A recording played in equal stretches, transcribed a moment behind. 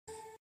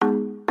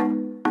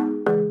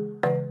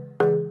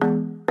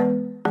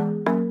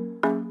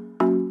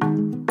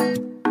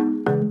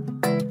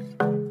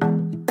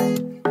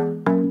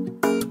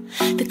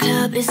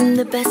club isn't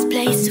the best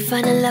place to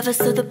find a lover,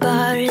 so the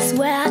bar is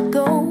where I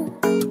go.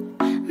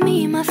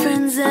 Me and my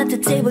friends at the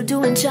table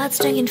doing shots,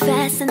 drinking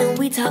fast, and then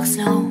we talk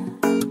slow.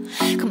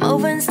 Come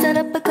over and start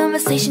up a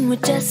conversation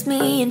with just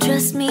me, and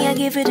trust me, I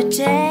give it a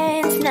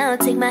chance. Now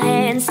take my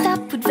hand,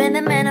 stop, put Van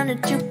the Man on the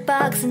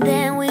jukebox, and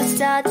then we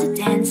start to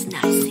dance.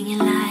 Now you're singing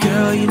like,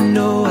 girl, you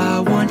know I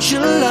want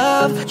your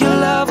love. Your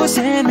love was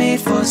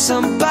handmade for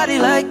somebody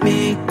like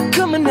me.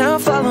 Come on now,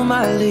 follow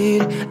my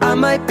lead. I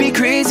might be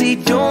crazy,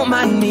 don't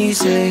mind me.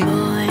 Say,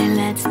 boy,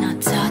 let's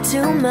not talk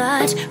too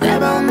much.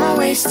 Grab on my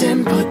waist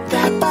and put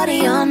that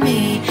body on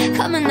me.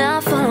 Come on now,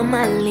 follow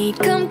my lead.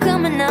 Come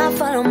on now,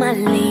 follow my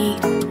lead.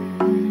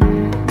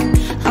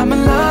 I'm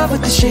in love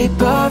with the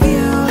shape of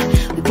you.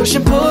 We push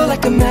and pull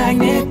like a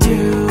magnet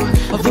do.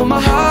 Although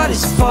my heart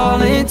is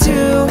falling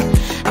too,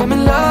 I'm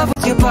in love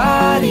with your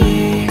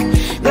body.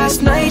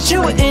 Last night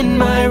you were in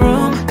my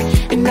room,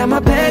 and now my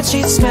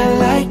bedsheets smell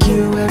like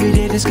you. Every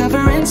day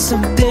discovering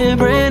something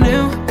brand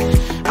new.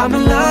 I'm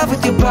in love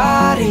with your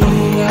body.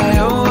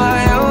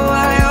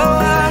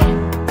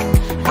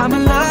 I'm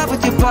in love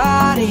with your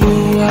body.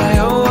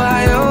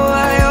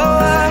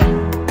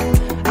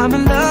 I'm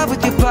in love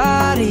with your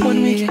body.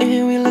 1 week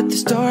in, we let the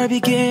story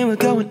begin. We're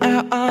going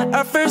out on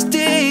our first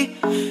date.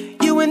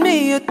 You and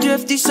me are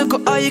thrifty, so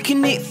go all you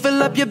can eat.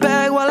 Fill up your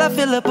bag while I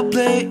fill up a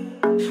plate.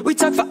 We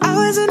talk for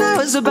hours and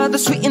hours about the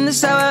sweet and the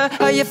sour.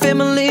 How your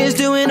family is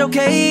doing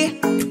okay.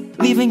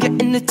 Leaving,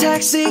 get in the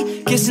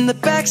taxi, kiss in the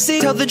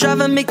backseat. Tell the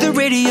driver, make the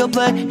radio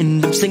play.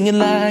 And I'm singing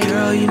like,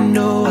 girl, you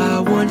know I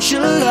want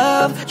your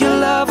love. Your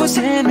love was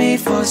handmade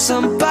for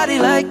somebody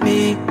like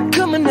me.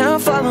 Come on now,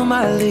 follow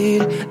my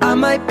lead. I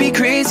might be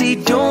crazy,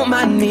 don't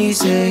mind me.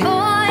 Say,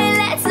 boy,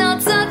 let's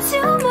not talk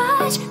too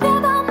much.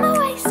 Grab on my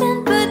waist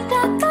and put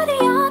that body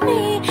on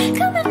me.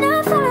 Come on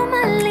now, follow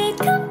my lead.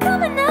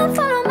 Come on now,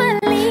 follow my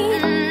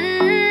lead.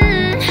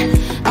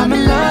 I'm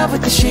in love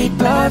with the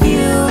shape of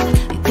you.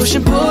 Push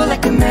and pull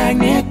like a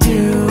magnet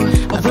do.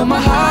 Although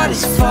my heart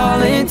is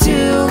falling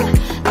too,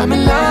 I'm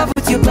in love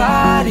with your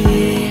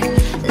body.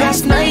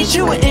 Last night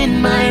you were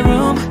in my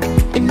room,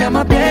 and now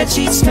my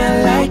bedsheets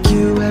smell like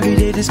you. Every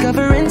day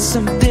discovering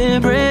something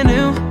brand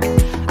new.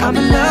 I'm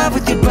in love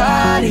with your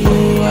body.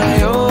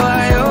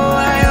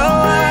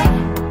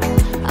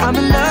 I'm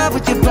in love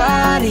with your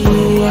body.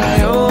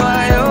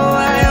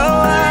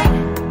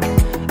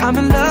 I'm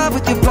in love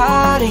with your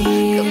body.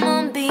 Come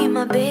on, be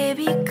my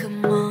baby,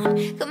 come on.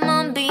 Come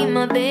on, be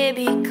my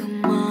baby,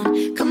 come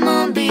on. Come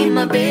on, be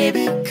my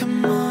baby,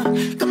 come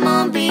on. Come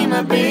on, be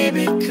my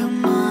baby,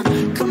 come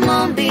on. Come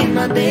on, be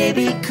my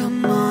baby,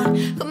 come on.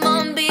 Come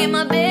on, be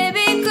my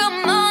baby,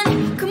 come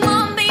on. Come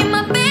on, be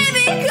my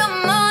baby,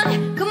 come on.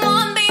 Come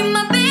on, be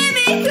my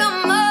baby,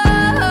 come on.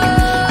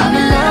 I'm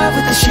in love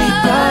with the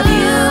shape of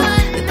you.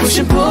 We push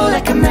and pull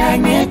like a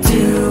magnet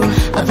do.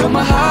 Although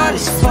my heart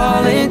is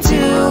falling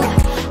too,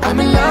 I'm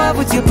in love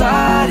with your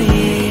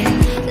body.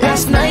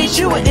 Last night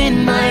you were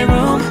in my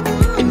room,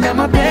 and now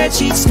my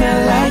bedsheets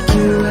smell like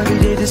you. Every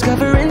day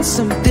discovering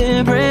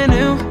something brand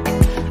new.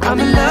 I'm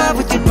in love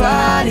with your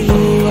body.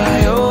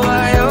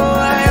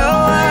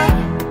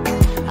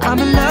 I'm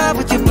in love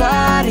with your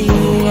body.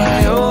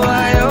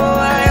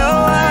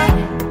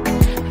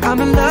 I'm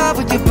in love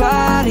with your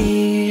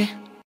body.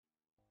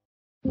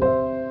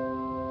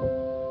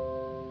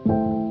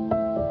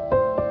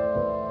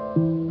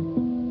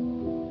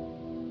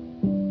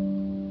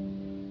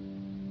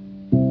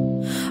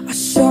 I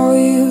saw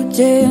you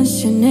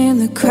dancing in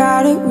the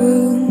crowded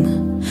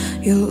room.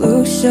 You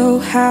look so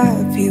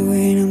happy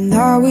when I'm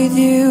not with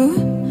you.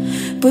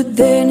 But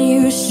then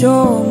you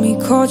saw me,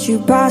 caught you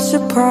by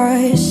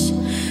surprise.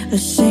 A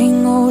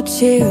single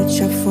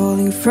teardrop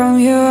falling from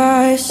your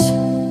eyes.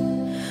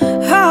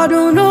 I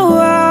don't know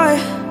why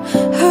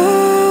I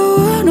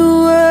went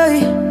away.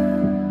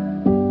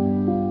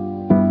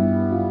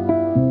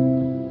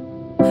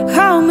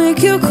 I'll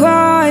make you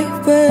cry,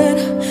 but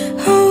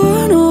I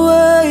went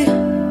away.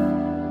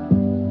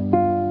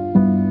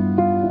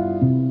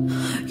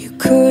 You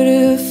could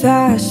have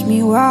asked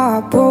me why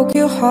I broke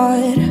your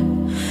heart.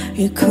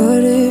 You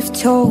could have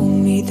told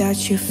me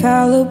that you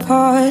fell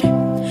apart.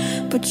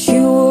 But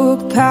you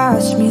walked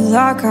past me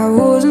like I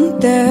wasn't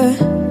there,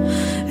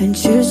 and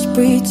just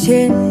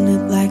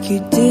pretended like you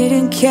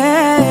didn't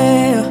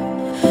care.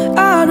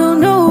 I don't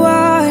know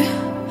why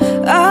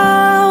I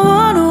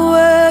went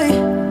away.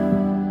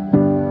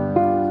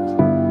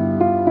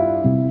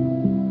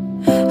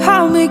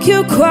 I'll make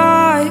you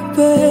cry,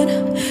 but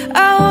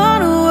I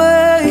went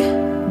away.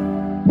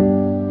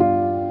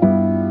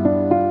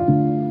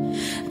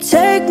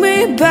 Take me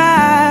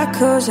back,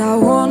 'cause I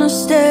wanna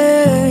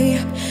stay.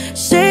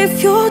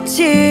 Save your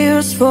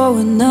tears for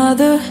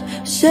another.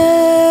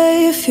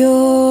 Save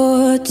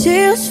your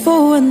tears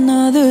for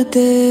another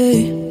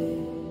day.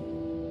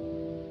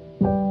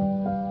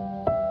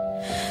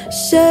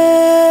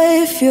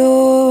 Save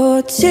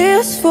your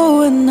tears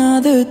for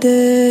another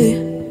day.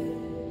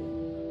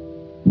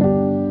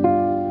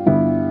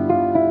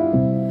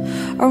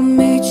 I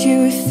made you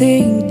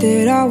think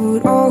that I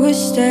would always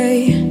stay.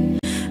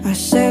 I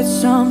said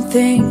some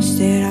things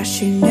that I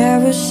should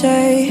never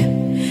say.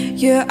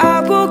 Yeah,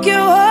 I broke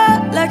your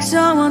heart like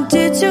someone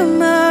did to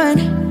mine.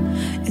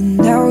 And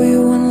now you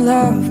won't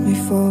love me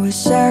for a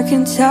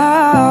second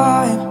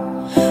time.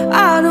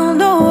 I don't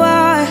know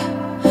why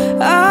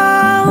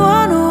I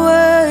run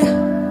away.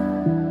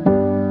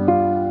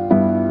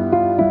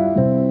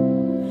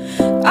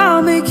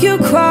 I'll make you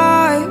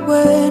cry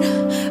when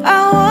I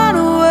run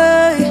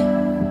away.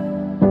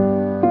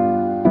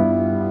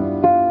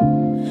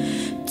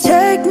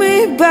 Take me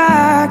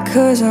back,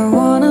 'cause I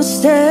wanna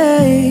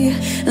stay.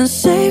 And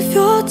save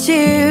your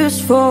tears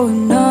for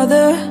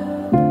another.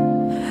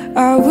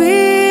 I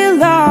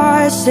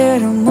realize that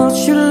I'm much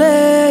too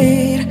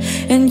late,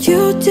 and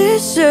you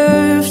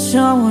deserve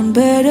someone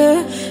better.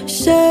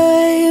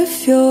 Save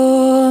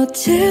your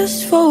tears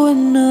for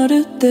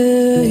another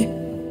day.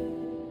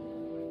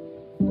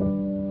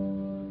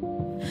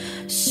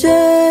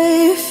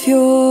 Save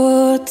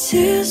your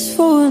tears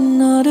for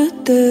another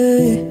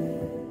day.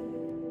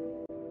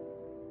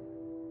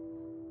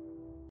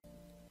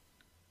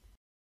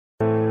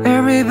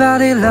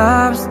 Everybody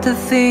loves the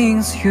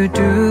things you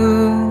do,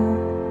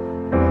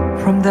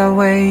 from the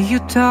way you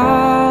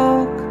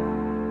talk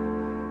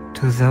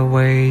to the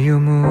way you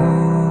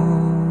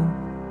move.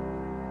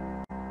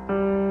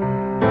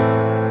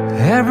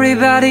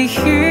 Everybody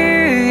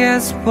here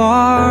is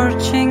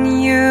watching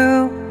you,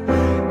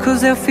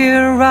 'cause I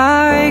feel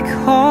like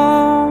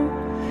home.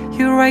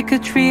 You're like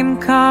a dream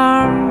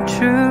come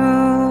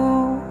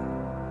true.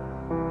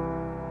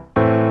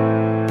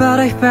 But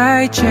if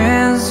by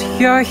chance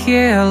you're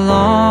here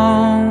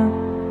alone,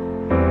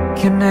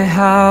 can I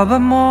have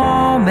a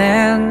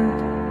moment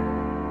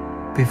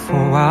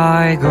before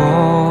I go?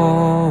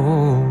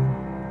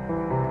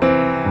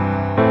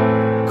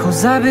 'Cause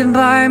I've been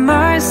by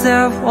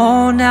myself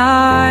all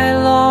night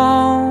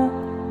long,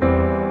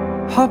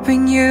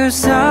 hoping you're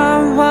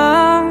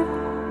someone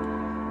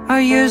I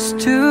used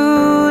to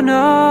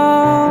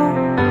know.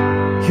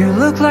 You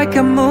look like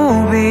a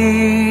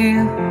movie,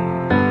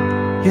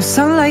 you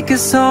sound like a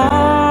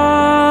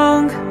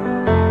song.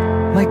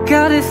 My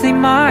God, it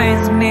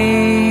reminds me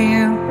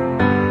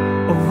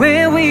of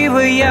when we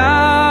were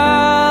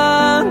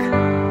young.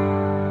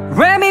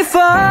 Let me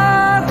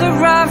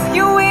photograph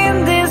you in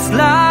this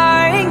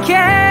light, in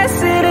case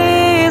it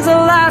is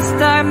the last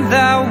time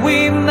that we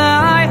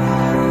might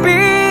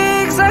be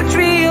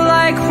exactly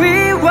like we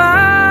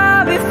were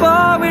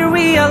before we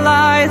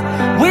realized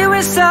we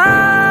were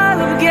sad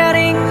of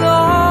getting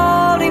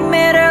old. It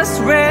made us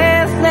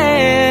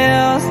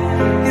restless.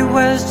 It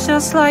was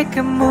just like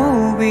a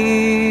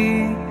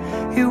movie,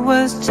 it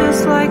was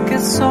just like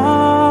a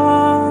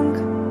song.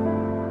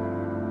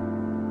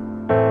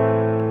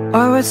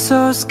 I was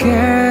so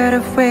scared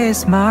to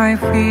face my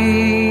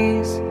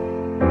fears.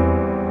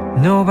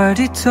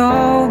 Nobody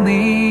told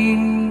me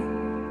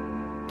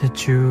that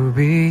you'd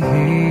be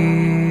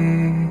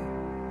here.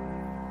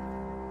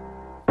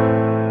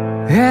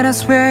 And I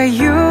swear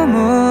you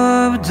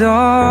moved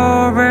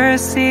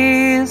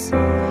overseas.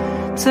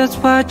 That's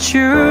what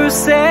you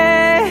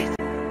said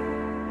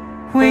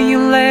when you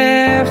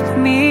left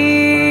me.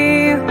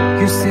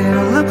 You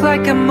still look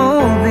like a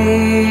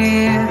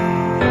movie,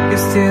 you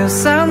still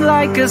sound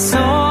like a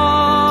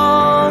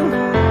song.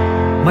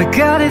 My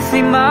God, it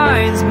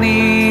reminds me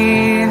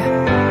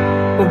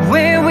of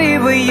when we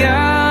were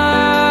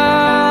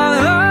young.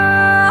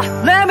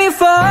 Let me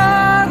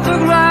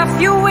photograph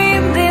you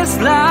in this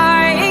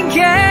light, in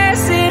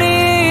case it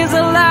is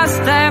the last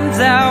time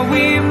that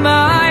we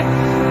might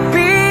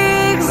be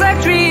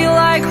exactly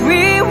like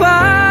we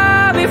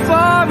were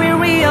before we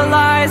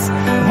realized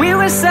we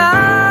were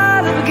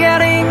sad of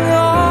getting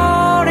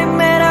old. It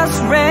made us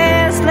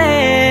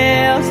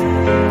restless.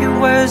 It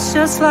was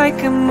just like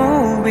a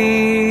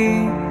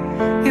movie,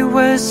 it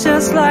was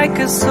just like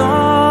a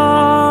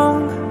song.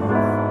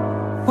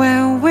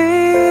 When we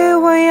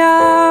were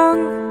young,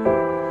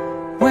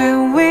 when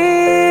we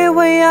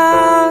were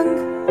young,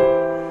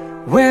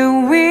 when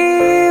we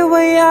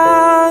were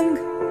young,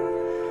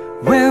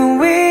 when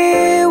we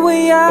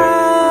were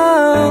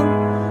young,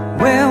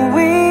 when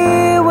we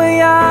were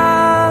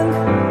young,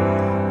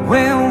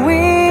 when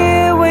we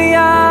were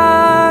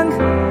young,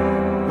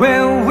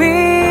 when we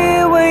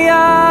were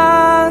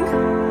young,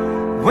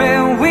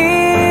 when we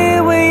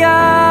were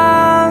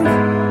young.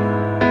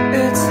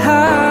 It's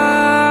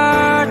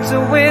hard to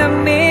win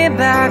me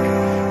back.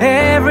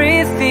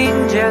 Everything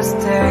just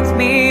takes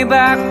me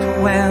back to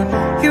when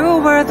you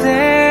were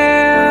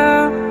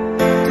there,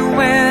 to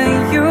when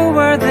you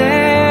were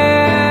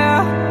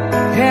there.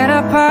 And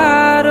a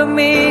part of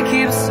me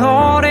keeps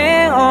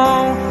holding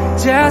on,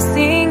 just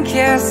in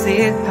case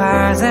it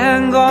passes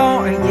and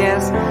goes. And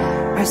yes,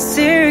 I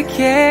still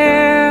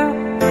care.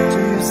 Do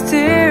you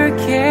still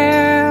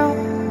care?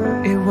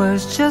 It was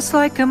just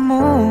like a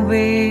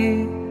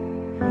movie,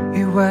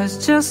 it was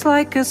just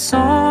like a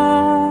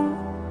song.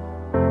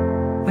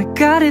 My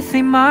God, it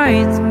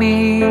reminds me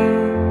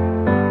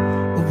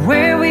of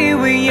when we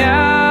were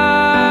young.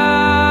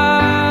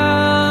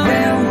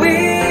 When we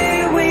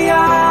were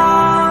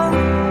young,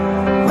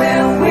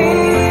 when we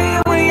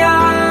were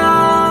young.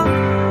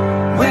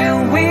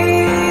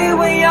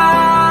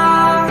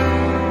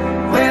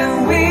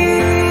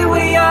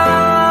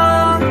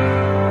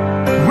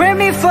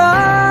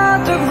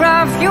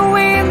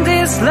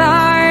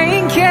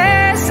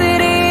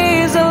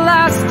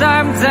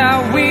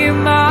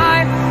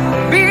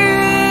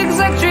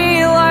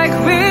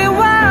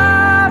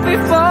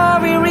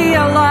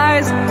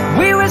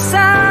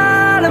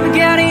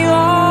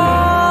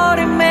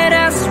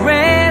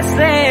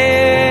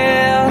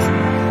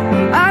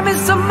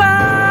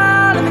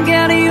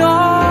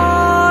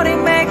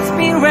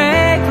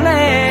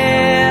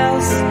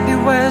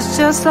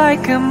 just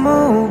like a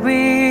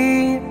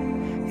movie.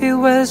 It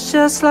was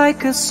just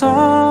like a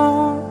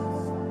song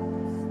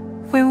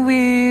when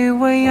we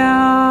were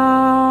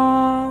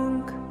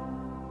young.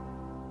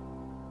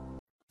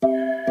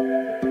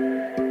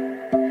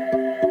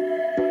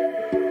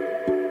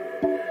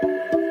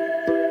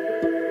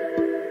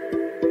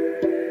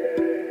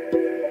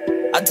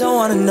 I don't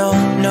wanna know,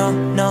 no,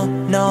 no,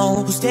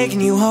 no, who's taking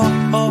you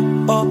home,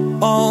 oh, oh,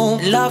 oh,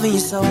 loving you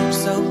so,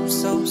 so,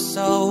 so,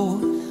 so,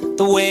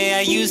 the way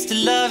I used to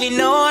love you.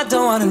 No, I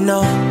don't wanna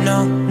know,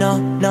 no, no,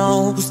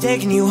 no, who's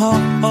taking you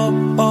home, oh,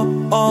 oh,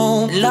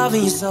 oh,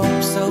 loving you so,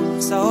 so,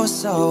 so,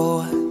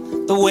 so,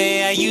 the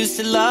way I used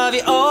to love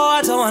you. Oh,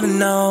 I don't wanna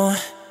know.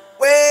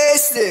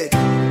 Wasted.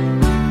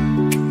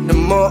 The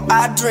more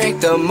I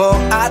drink, the more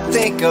I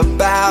think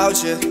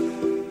about you.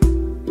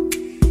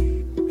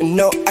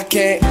 No, I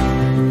can't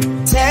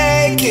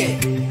take it.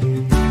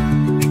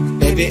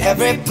 Baby,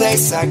 every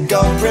place I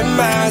go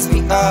reminds me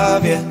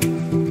of you.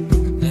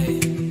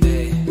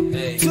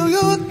 Do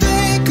you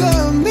think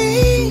of me,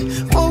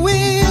 what we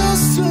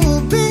used to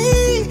be?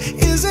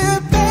 Is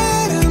it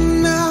better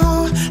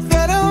now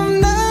that I'm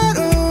not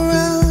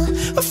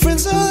around? My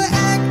friends are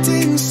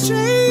acting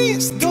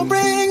strange, don't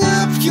bring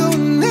up your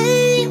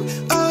name.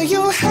 Are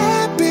you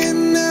happy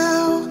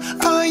now?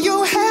 Are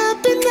you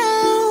happy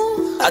now?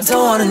 I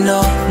don't wanna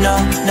know, no,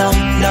 no,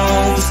 no,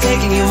 who's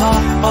taking you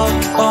home, oh,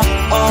 oh,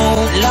 oh,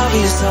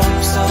 loving you so,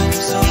 so,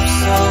 so,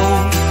 so,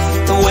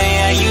 the way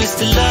I used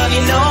to love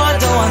you. No, I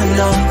don't wanna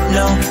know,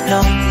 no, no,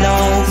 no,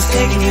 who's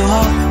taking you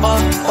home, oh,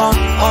 oh,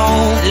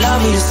 oh,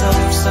 loving you so,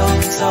 so,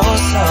 so,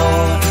 so,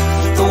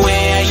 the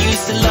way I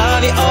used to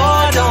love you.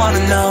 Oh, I don't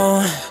wanna know.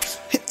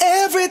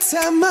 Every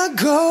time I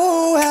go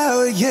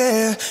out,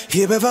 yeah,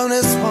 hear it from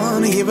this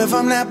one, hear it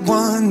from that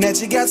one,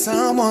 that you got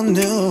someone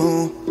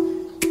new.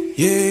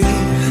 Yeah,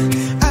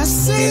 I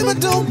say but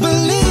don't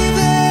believe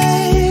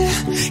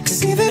it,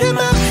 cause even in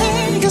my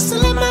head, you're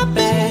still in my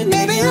bed.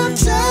 Maybe I'm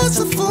just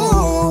a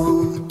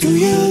fool. Do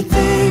you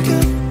think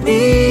of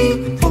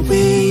me, what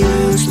we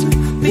used to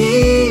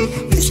be?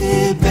 Is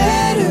it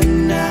better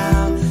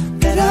now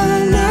that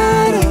I'm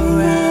not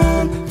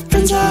around?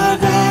 Friends are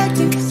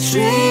acting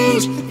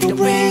strange, don't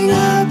bring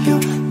up your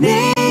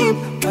name.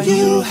 Are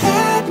you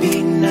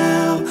happy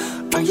now?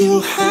 Are you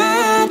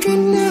happy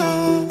now?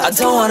 I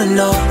don't wanna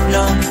know,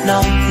 no,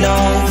 no, no,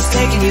 who's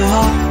taking you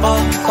home, oh,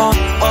 oh,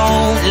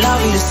 oh,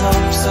 loving you so,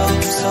 so,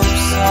 so,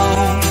 so,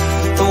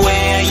 the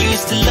way I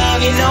used to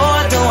love you. No,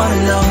 I don't wanna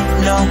know,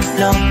 no,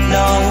 no,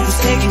 no, who's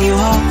taking you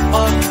home,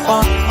 oh,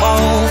 oh,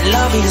 oh,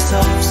 loving you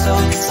so, so,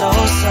 so,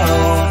 so,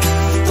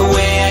 the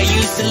way I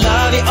used to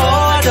love you.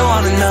 Oh, I don't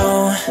wanna know.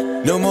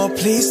 No more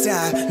please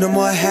die, no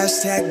more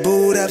hashtag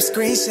booed up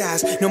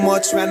screenshots. No more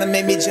trying to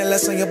make me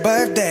jealous on your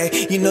birthday.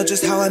 You know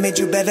just how I made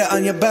you better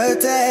on your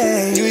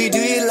birthday. Do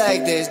you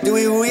like this? Do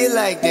we really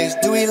like this?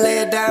 Do we lay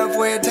it down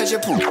for you, touch your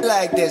poop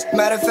like this?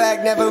 Matter of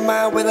fact, never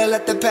mind whether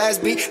let the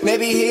past be.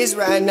 Maybe he's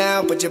right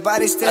now, but your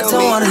body's still me. I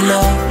don't wanna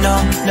know, no,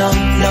 no,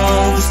 no,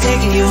 who's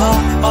taking you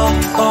home, oh,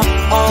 oh,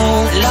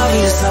 oh,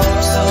 loving you so,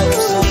 so,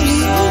 so,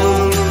 so,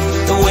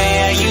 the way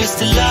I used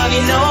to love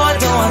you. No, I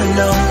don't wanna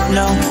know,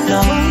 no, no,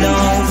 no,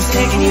 who's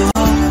taking you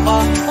home,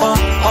 oh, oh,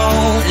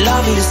 oh,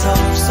 loving you so,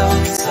 so,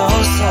 so,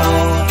 so,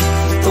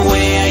 the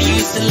way I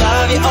used to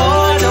love you. Oh,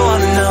 I don't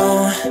wanna know.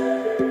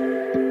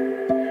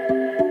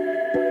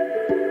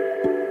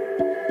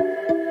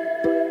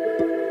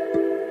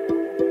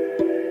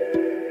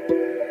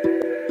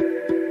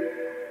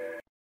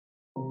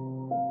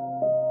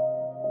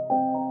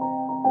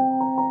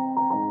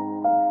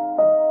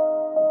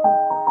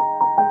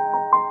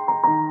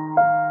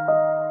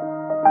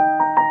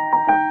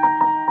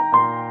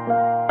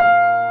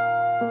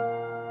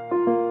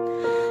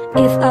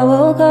 If I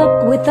woke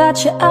up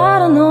without you, I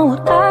don't know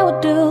what I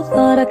would do.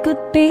 Thought I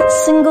could be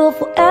single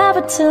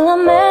forever till I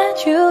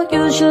met you.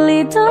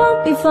 Usually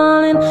don't be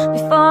falling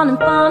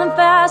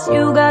fast.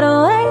 You got a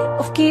way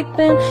of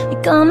keeping me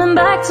coming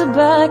back to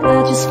back.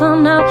 I just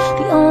found out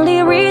the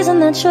only reason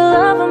that you're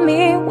loving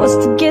me was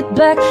to get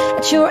back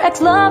at your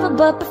ex-lover.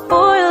 But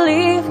before you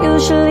leave,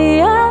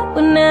 usually I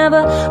would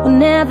never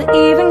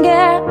even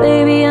get.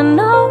 Baby, I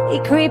know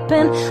you're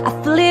creeping, I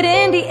feel it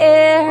in the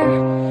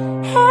air.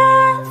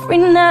 Every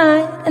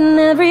night and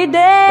every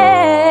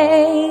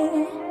day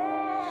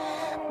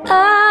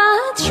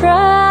I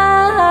try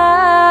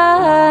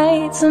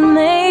to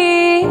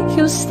make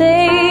you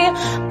stay,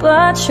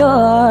 but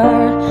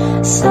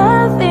you're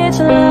savage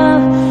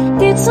love.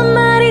 Did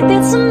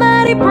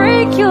somebody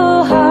break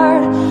your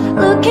heart?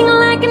 Looking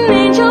like an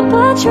angel,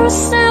 but you're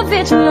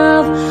savage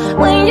love.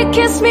 When you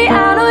kiss me,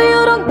 I know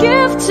you don't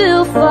give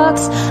two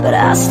fucks, but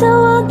I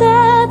still want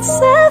that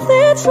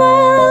savage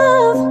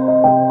love.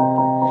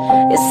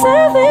 You're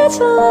savage,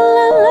 la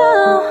la la.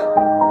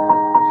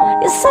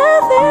 You're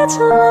savage,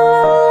 la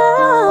la la.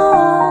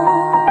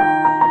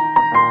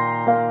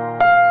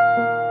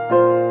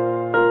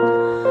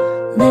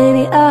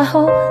 Baby, I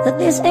hope that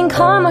this ain't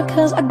karma,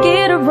 cause I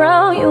get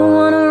around. You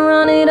wanna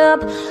run it up,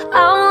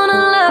 I wanna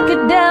lock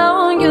it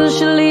down.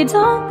 Usually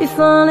don't be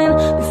falling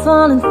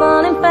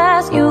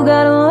fast. You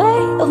got a way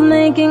of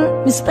making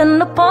me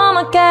spend up all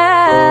my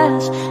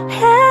cash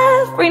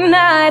every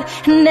night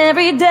and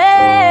every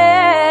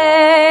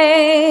day.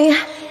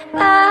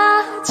 I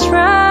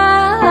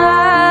try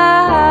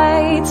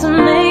to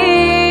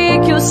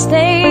make you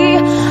stay,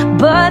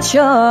 but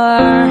your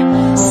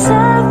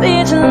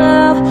savage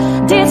love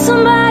did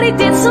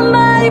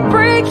somebody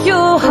break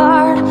your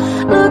heart?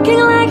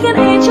 Looking like an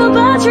angel,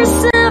 but you're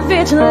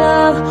savage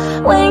love.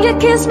 When you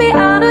kiss me,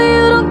 I know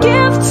you don't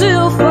give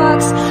two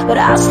fucks, but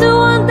I still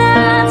want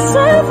that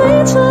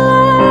savage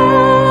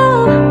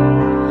love.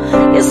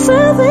 You're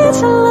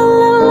savage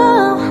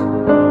love,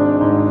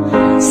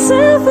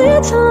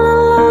 savage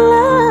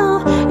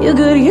love. You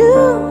could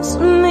use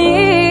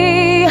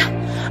me,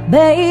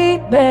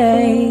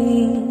 baby.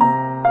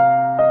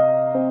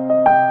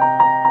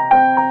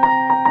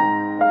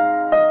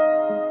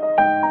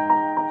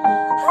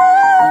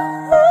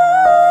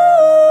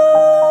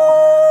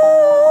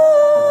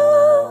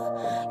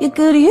 You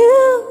could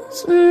use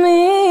me.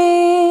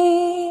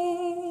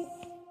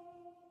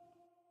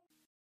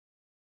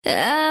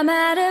 I'm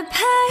at a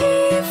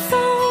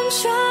payphone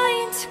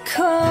trying to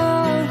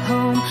call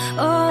home.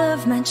 All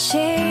of my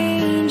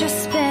change I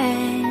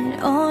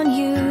spent on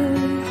you.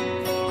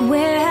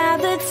 Where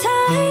have the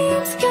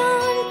times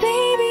gone,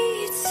 baby?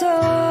 It's so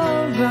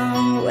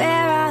wrong.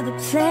 Where are the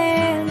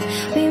plans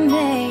we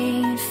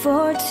made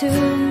for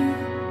two?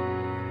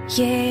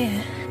 Yeah,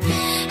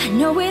 I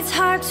know it's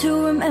hard to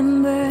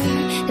remember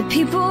the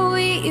people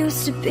we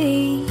used to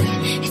be.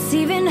 It's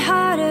even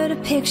harder to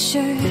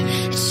picture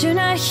that you're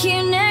not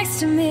here next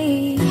to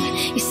me.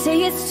 You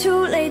say it's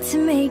too late to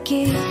make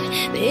it,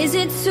 but is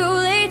it too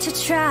late to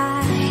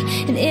try?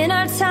 And in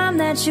our time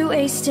that you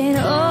wasted,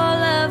 all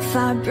of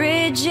our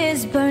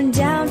bridges burned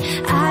down.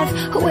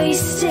 I've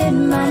wasted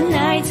my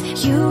nights,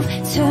 you've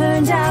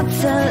turned out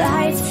the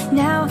lights.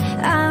 Now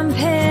I'm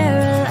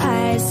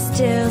paralyzed,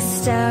 still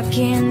stuck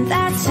in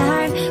that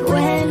time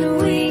when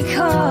we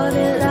called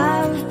it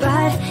love.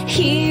 But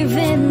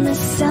even the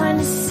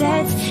sun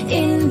sets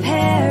in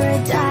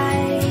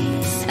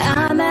paradise.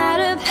 I'm at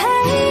a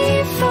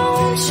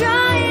payphone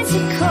trying to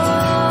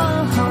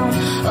call home.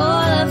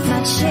 All of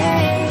my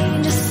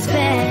change I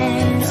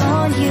spent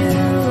on you.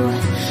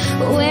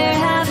 Where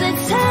have the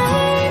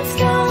times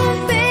gone,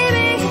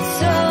 baby? It's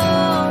so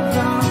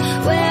wrong.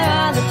 Where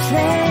are the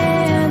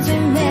plans we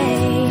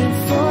made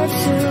for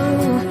two?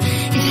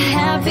 If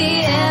happy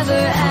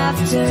ever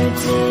after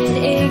did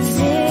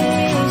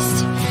exist,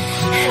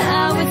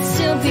 I would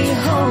still be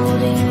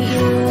holding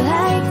you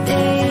like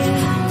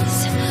this.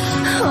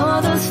 All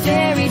those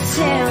fairy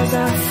tales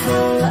are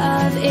full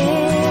of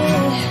it.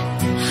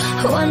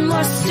 One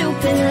more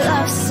stupid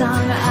love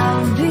song,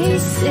 I'll be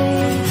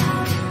sick.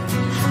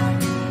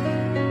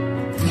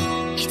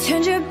 You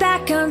turned your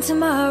back on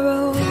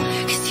tomorrow,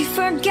 cause you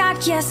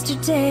forgot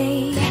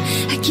yesterday.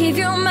 I gave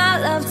you my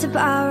love to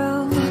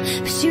borrow,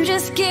 but you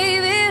just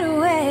gave it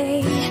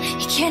away.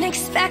 You can't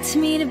expect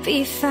me to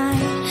be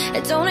fine,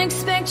 I don't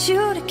expect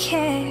you to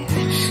care.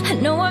 I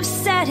know I've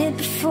said it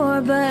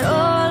before, but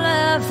all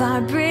of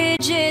our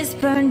bridges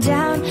burned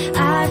down.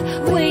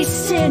 I've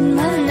wasted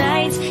my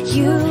nights,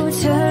 you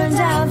turned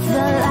out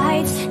the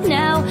lights.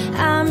 Now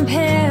I'm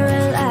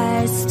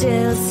paralyzed,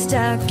 still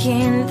stuck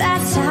in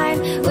that time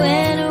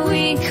when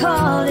we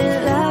called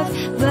it love.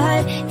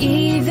 But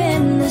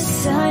even the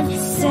sun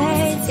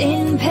sets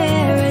in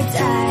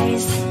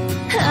paradise.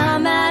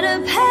 I'm at a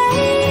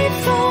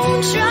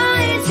payphone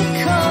trying to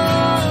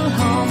call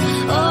home.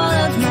 All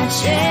of my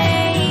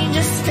change I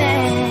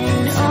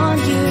spent on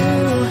you.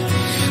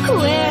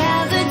 Where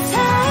have the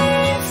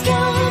times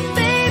gone,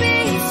 baby?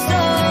 It's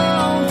so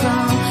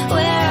wrong.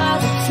 Where are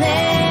the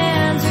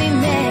plans we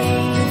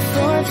made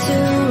for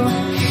two?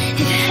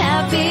 If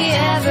happy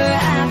ever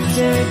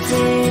after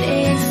did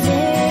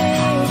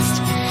exist,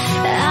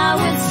 I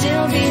would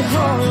still be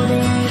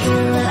holding you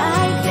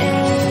like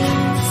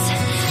this.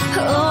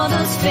 All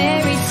those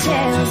fairy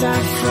tales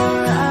are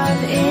full of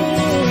it.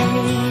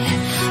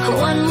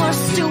 One more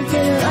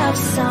stupid love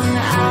song,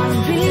 I'll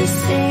be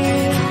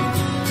sick.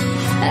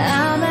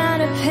 I'm at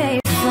a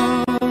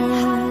payphone.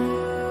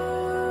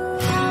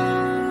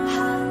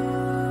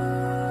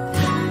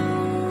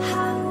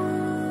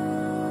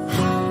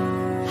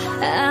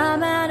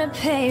 I'm at a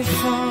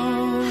payphone.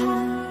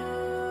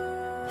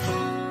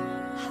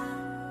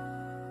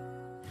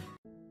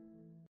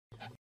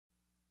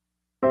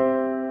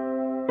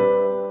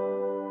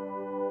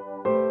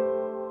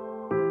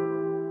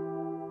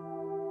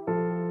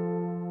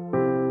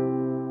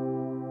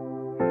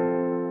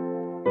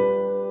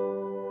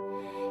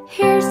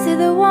 Here's to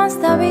the ones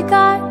that we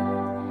got.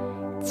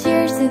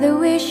 Cheers to the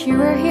wish you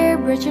were here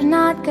but you're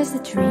not, cause the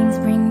drinks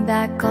bring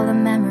back all the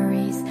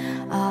memories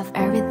of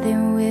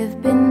everything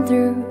we've been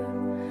through.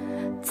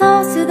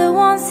 Toast to the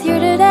ones here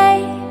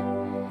today.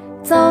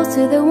 Toast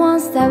to the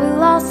ones that we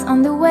lost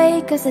on the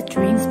way, cause the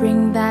drinks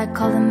bring back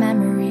all the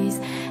memories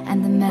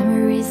and the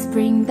memories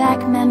bring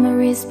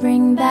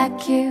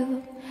back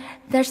you.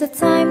 There's a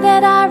time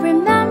that I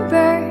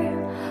remember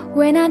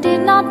when I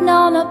did not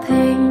know no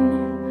pain,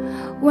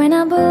 when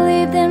I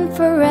believed in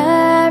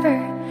forever,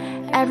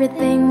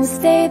 everything would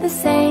stay the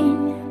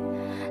same.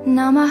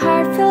 Now my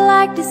heart feels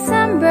like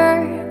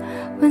December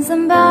when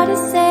somebody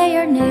say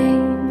your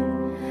name.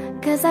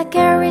 'Cause I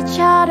can't reach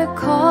out to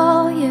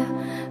call you,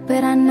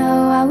 but I know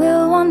I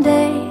will one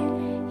day,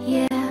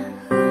 yeah.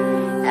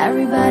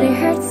 Everybody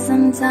hurts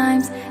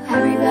sometimes,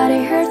 everybody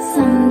hurts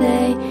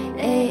someday,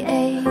 ay,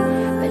 ay.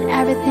 But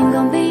everything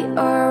gon' be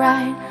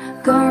alright.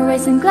 Gonna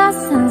raise a glass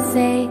and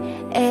say,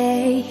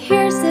 ay.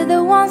 Here's to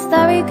the ones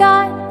that we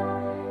got.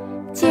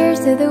 Cheers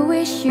to the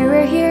wish you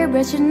were here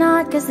but you're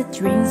not. 'Cause the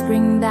drinks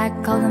bring back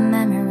all the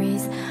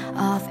memories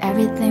of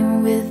everything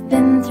we've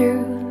been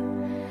through.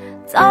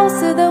 Toast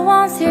to the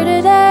ones here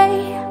today,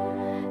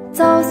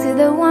 toast to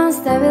the ones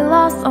that we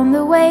lost on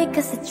the way.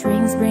 'Cause the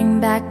drinks bring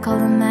back all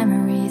the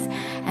memories,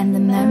 and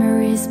the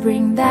memories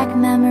bring back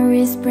you.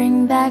 Memories bring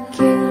back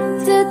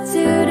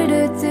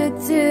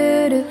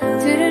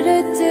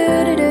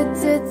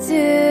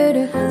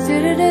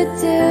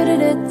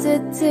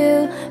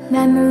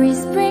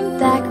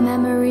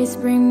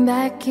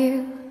you.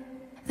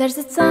 There's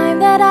a time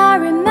that I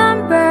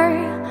remember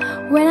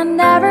when I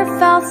never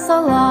felt so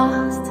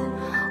lost,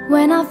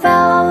 when I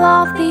felt all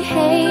of the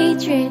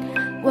hatred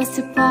was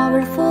too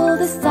powerful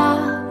to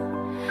stop.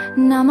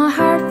 Now my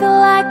heart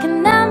feels like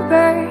an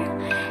ember,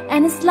 and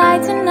it's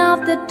lighting up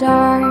the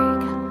dark.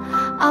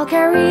 I'll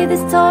carry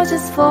these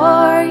torches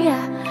for ya,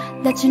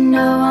 that you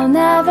know I'll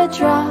never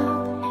drop,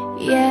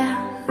 yeah.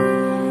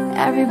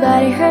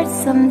 Everybody hurts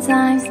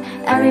sometimes,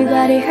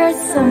 everybody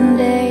hurts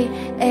someday,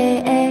 ay,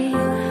 ay.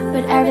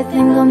 But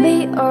everything gon' be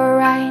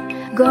alright.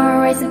 Gonna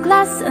raise a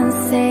glass and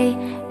say,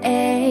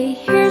 ay.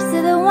 Here's to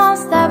the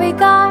ones that we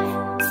got.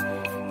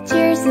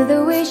 Cheers to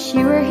the wish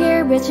you were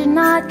here but you're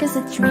not. 'Cause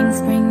the drinks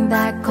bring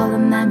back all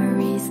the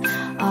memories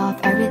of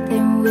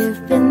everything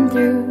we've been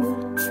through.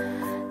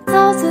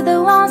 Toast to the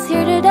ones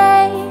here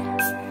today,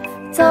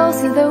 toast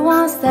to the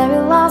ones that we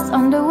lost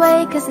on the way.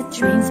 'Cause the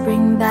drinks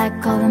bring back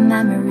all the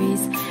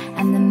memories,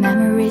 and the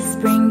memories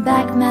bring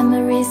back you.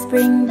 Memories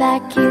bring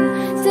back you.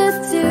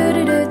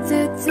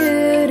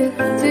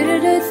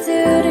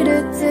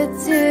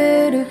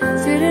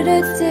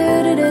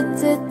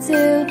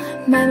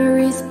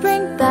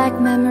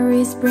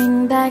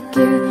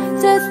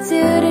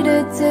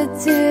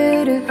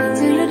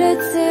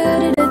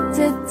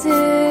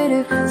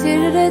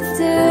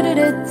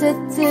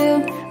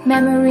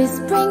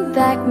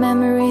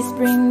 Memories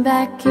bring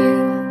back you.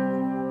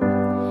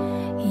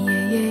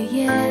 Yeah, yeah,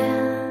 yeah.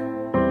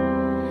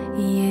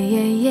 Yeah,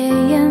 yeah, yeah,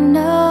 yeah,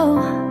 no.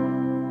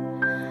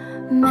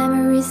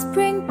 Memories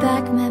bring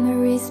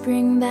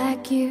back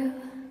you.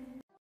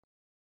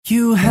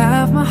 You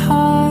have my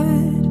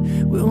heart,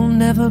 we'll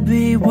never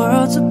be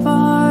worlds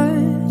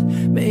apart.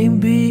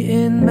 Maybe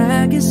in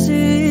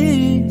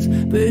magazines,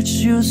 but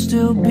you'll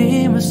still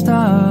be my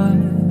star,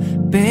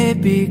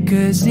 baby.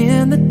 'Cause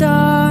in the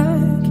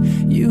dark,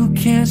 you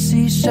can't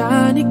see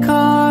shiny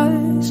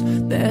cars.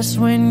 That's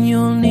when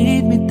you'll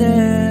need me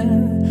there.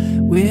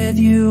 With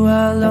you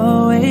I'll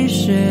always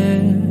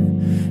share.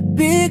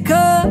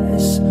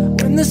 Because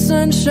when the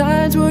sun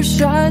shines, we'll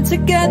shine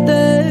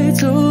together.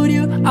 Told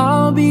you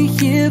I'll be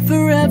here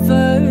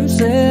forever.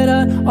 Said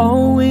I'd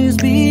always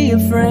be a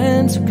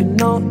friend. So you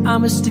know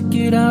I'ma stick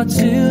it out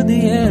to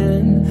the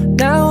end.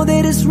 Now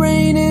that it's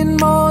raining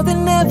more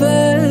than ever,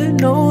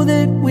 know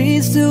that we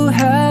still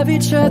have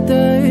each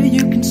other.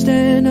 You can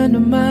stand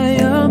under my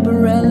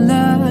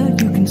umbrella.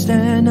 You can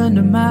stand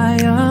under my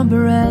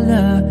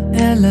umbrella.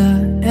 Ella,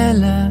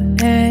 Ella,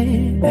 ay,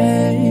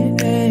 ay,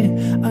 ay.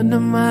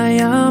 Under my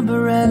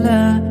umbrella,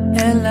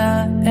 Ella,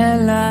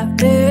 Ella,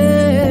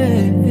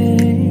 ay,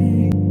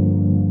 ay.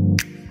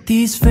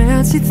 These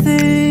fancy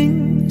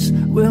things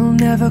will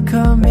never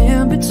come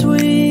in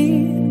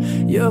between.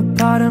 You're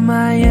part of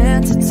my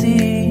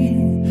entity,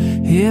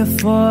 here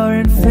for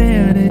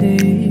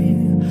infinity.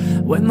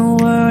 When the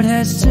world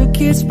has took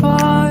its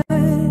part,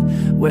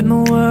 when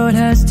the world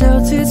has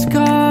dealt its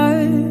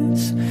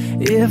cards,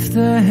 if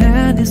the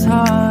hand is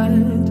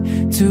hard,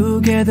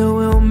 together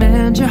we'll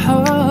mend your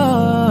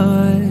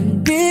heart.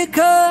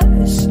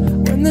 Because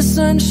when the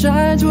sun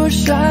shines, we'll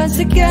shine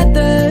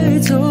together.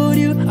 Told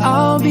you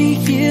I'll be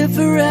here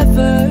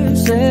forever.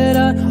 Said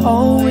I'd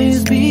always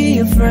be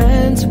a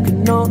friend. So you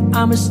know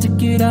I'ma stick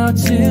it out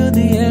to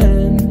the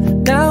end.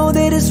 Now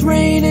that it's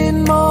raining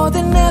more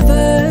than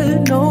ever,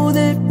 know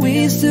that we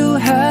still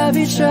have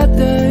each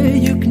other.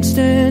 You can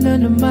stand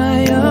under my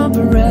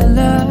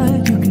umbrella.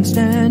 You can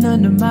stand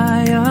under my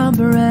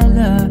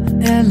umbrella.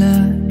 Ella,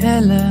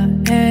 Ella,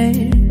 ay,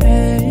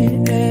 ay,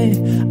 ay.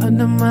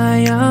 Under my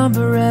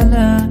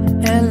umbrella.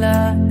 Ella,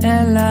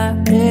 Ella,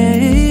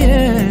 ay,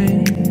 ay.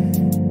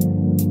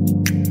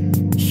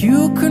 You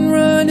can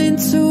run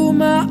into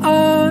my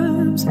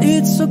arms.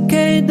 It's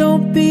okay,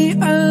 don't be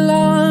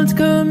alarmed.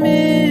 Come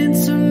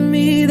into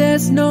me,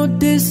 there's no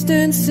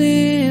distance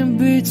in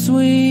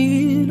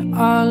between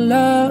our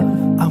love.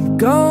 I'm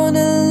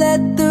gonna let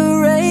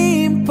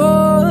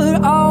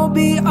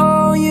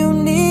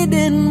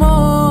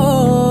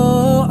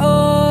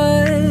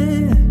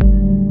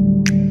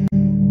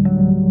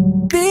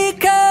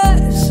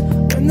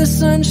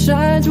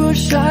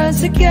shine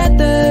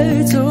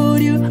together.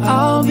 Told you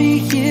I'll be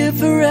here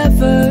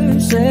forever.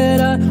 Said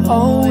I'd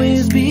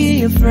always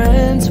be a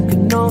friend. So you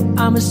know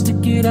I'ma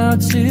stick it out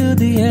till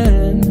the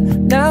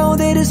end. Now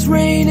that it's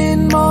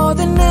raining more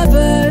than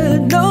ever,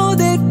 know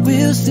that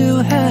we'll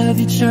still have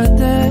each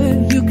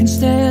other. You can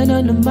stand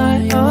under my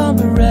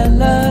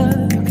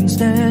umbrella. You can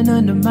stand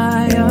under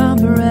my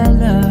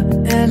umbrella.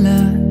 Ella,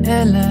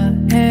 Ella,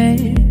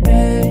 hey,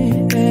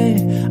 hey, hey.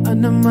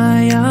 Under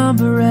my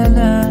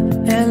umbrella.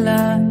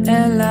 Ella,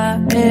 Ella,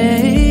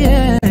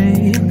 hey,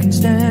 hey. You can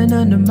stand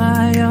under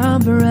my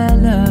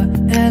umbrella.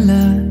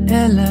 Ella,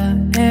 Ella,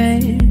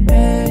 hey,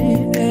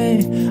 hey, hey.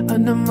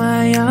 Under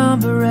my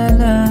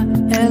umbrella.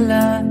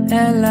 Ella,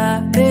 Ella,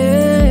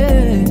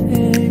 hey,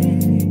 hey.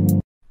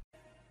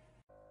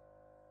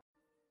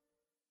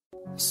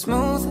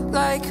 Smooth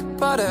like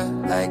butter,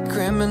 like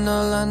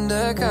criminal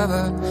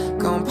undercover.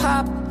 Gon'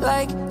 pop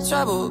like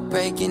trouble,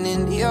 breaking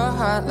into your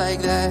heart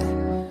like that.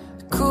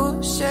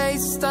 Cool shade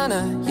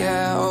stunner,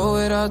 yeah, I owe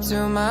it all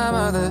to my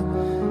mother.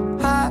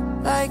 Hot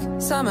like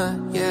summer,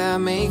 yeah,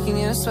 I'm making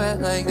you sweat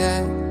like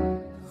that.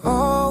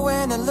 Oh,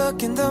 when I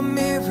look in the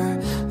mirror,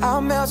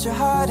 I'll melt your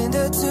heart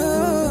into two.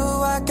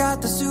 I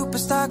got the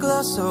superstar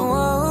glow, so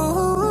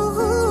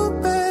whoa,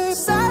 babe.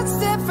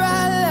 Sidestep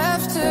right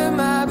left to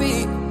my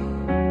beat.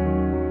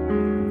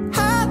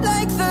 Hot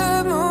like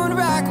the moon,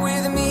 rock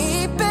with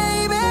me,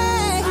 baby.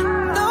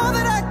 Know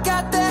that I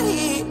got that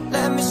heat.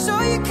 Let me show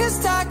you, 'cause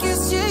talk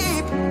is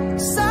cheap.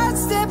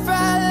 Sidestep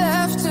right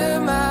left to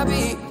my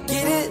beat.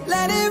 Get it,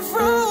 let it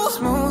roll.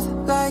 Smooth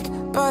like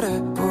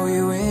butter, pull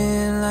you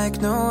in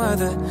like no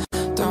other.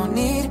 Don't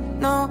need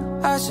no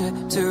usher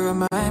to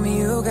remind me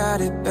you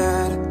got it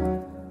bad.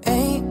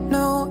 Ain't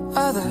no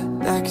other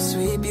that can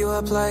sweep you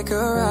up like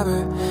a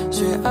rubber.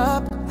 Straight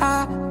up,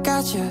 I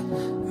got you,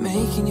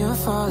 making you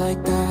fall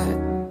like that.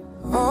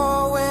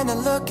 Oh, when I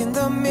look in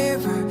the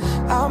mirror,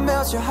 I'll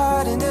melt your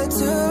heart into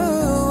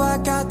two. I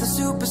got the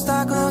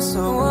superstar glow,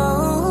 so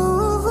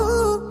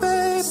whoa,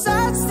 babe.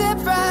 Sidestep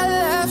right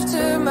left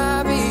to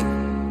my beat.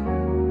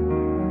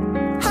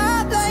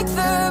 Hot like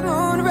the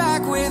moon,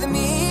 rock with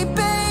me,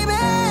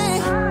 baby.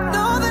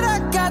 Know that I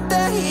got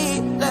the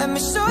heat. Let me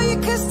show you,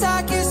 'cause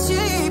talk is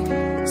cheap.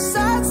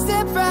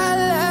 Sidestep right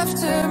left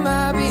to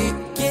my beat.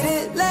 Get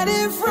it, let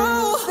it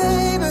roll,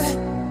 baby.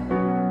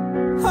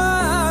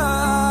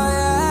 Oh,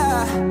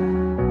 yeah.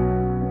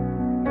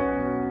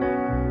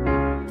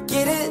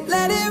 Get it,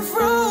 let it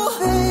roll,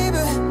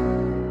 baby.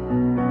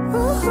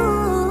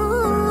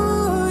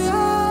 Ooh,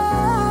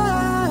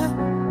 yeah.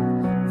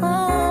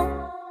 Oh.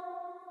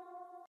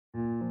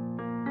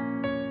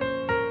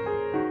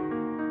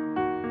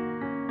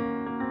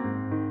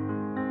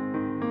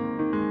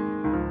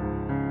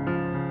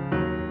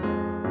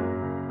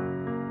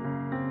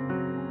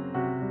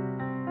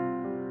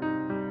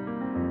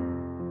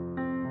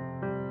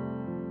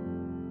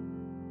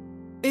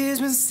 It's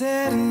been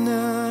said and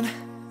done.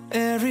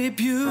 Every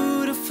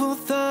beautiful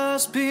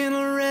thought's been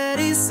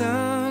already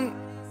sung.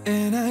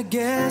 And I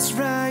guess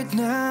right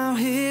now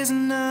here's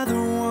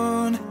another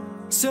one.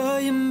 So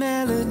your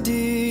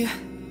melody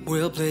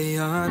will play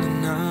on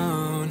and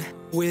on.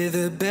 With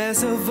the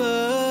best of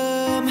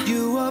them,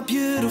 you are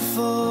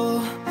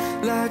beautiful,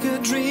 like a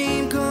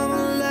dream come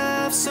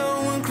alive, so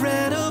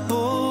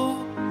incredible.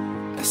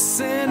 A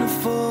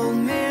centerfold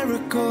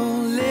miracle,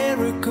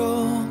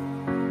 lyrical.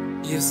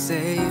 You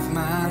saved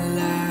my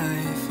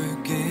life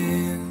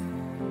again.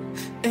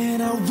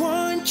 And I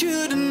want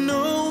you to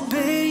know,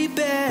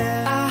 baby,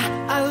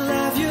 I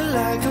love you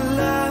like a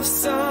love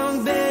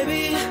song,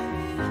 baby.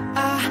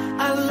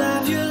 I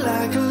love you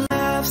like a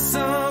love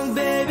song,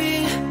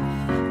 baby.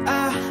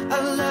 I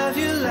love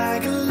you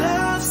like a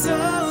love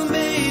song,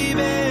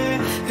 baby.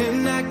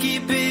 And I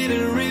keep it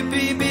a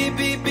repeat, beat,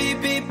 beat, beat,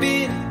 beat,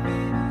 beat.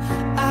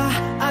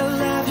 I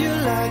love you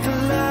like a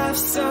love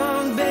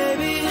song,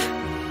 baby.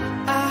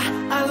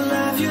 I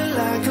love you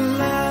like a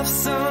love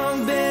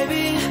song,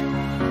 baby.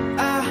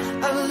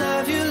 I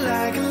love you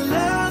like a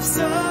love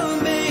song,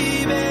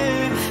 baby.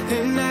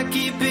 And I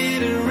keep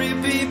it a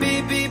repeat,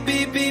 beat, beat,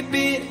 beat, beat,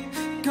 beat.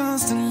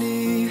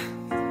 Constantly,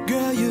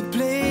 girl, you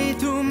play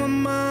through my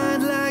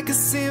mind like a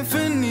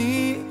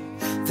symphony.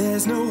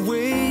 There's no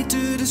way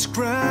to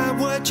describe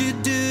what you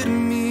do to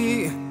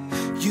me.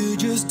 You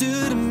just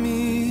do to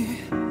me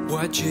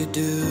what you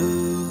do.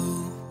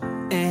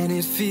 And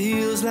it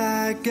feels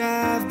like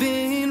I've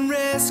been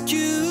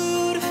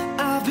rescued.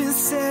 I've been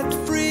set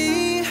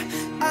free.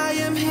 I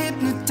am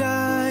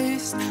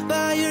hypnotized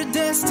by your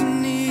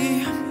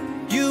destiny.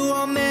 You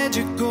are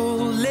magical,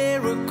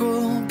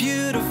 lyrical,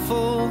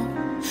 beautiful.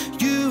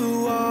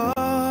 You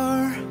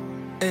are.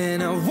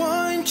 And I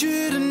want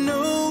you to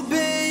know,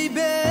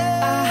 baby,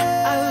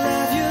 I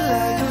love you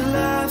like a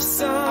love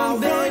song,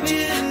 baby. I want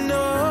you to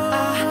know,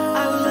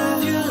 I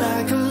love you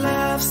like a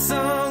love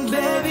song,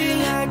 baby.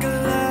 Like a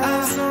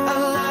love song. I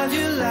love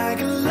you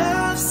like a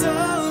love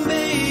song,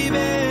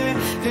 baby.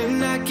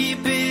 And I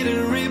keep it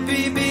a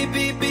repeat, beat,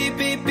 beat, beat,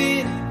 beat,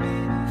 beat.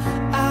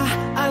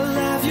 I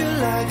love you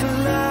like a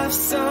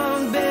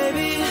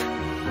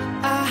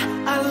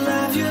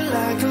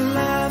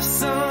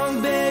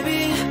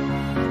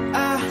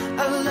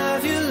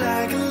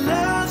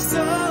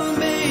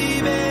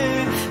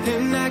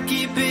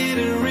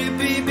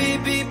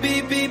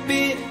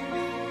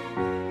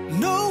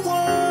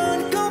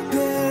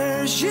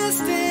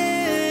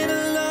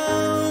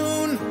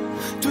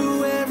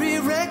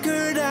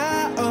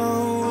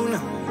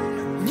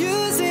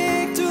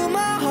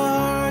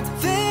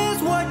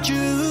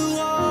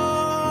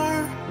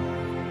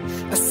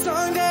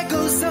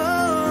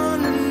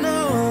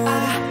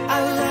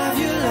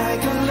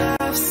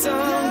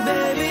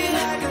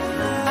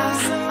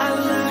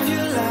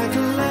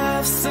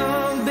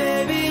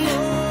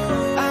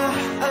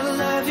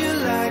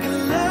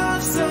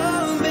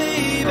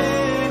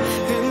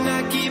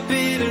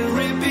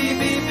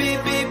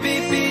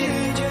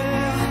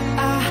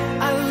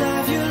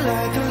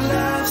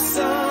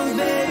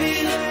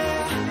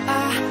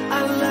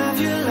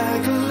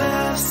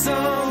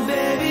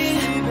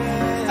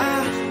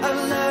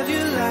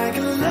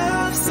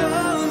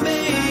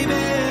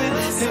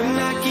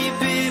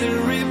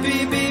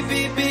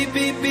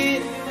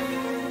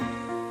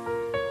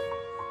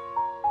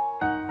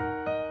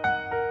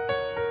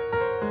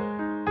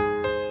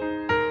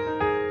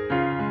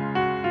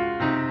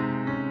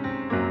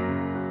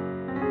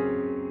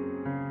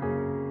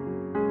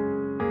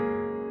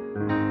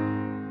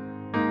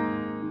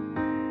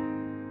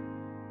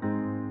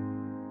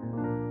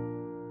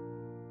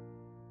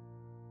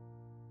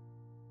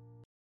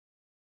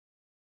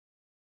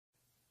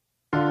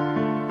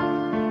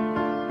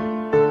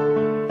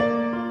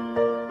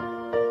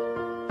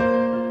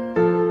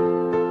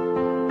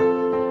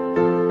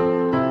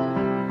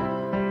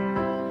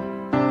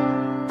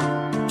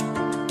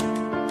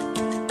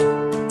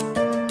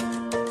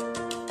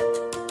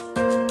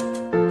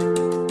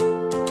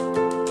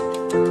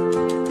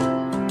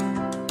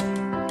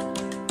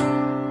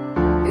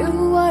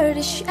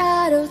a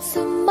shadow to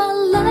my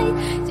light.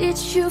 Did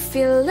you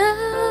feel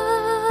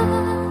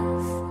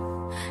love?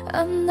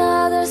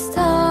 Another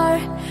star,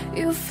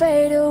 you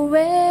fade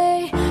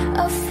away,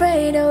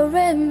 afraid of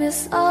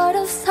miss out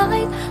of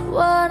sight.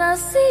 Wanna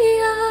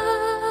see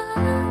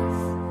us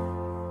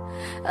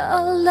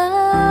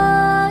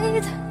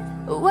alight.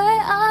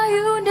 Where are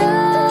you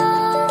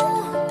now?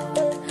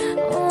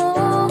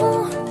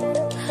 Oh,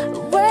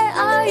 where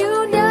are you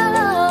now?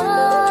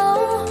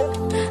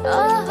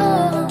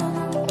 Oh,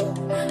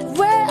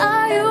 where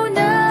are you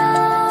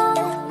now?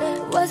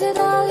 Was it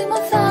all in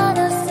my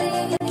fantasy?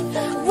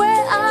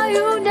 Where are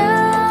you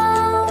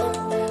now?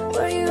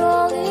 Were you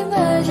all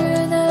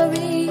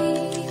imaginary?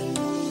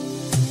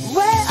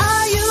 Where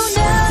are you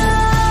now?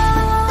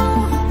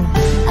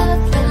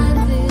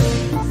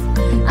 Atlantis,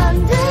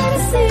 under the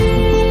sea,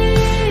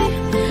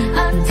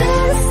 under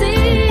the sea.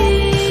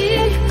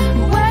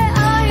 Where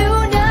are you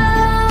now?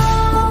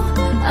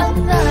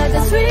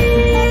 Another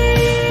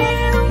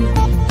dream.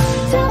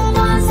 The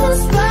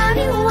monsters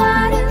running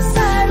wild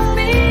inside of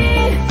me.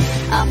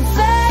 I'm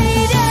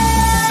faded.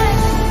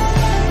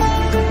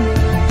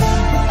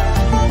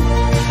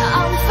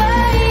 I'm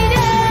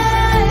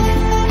faded.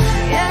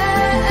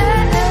 Yeah,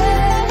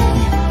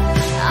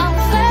 I'm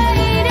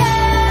faded.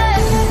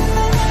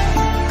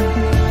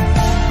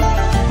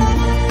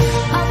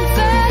 I'm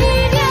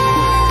faded.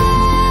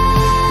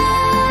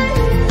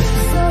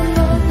 So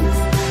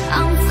lost.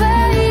 I'm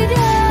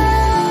faded.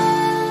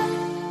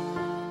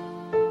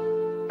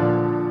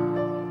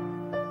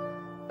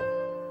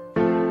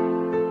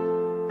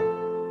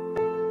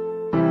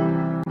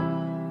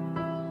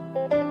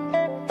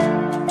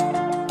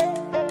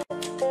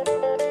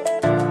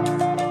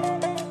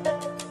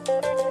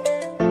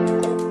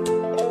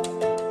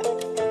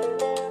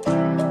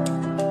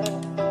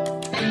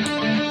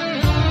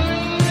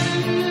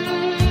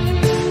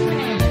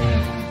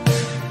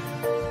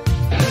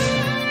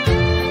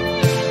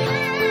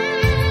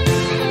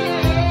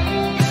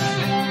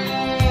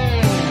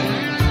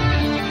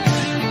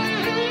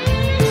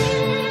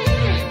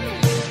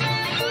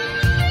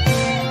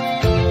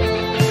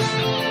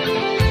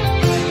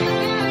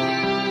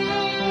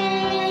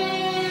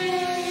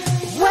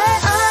 Where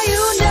are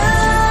you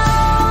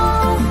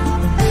now?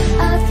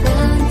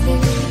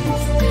 Atlantis,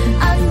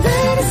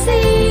 under the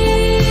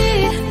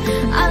sea,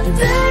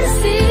 under the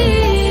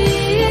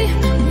sea.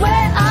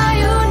 Where are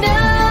you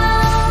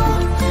now?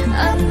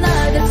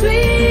 Another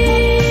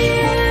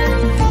dream.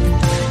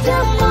 The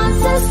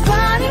monsters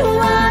running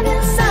wild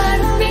inside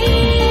of me.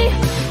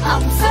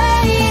 I'm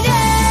faded.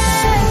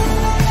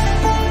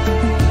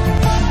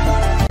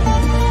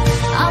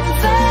 I'm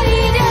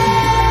faded.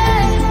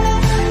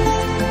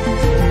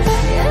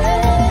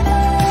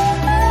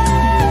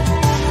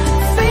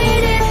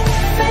 Faded,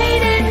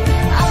 faded,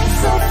 I'm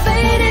so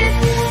faded,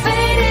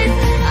 faded,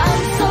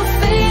 I'm so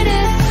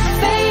faded,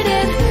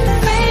 faded,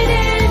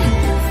 faded,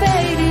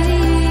 faded.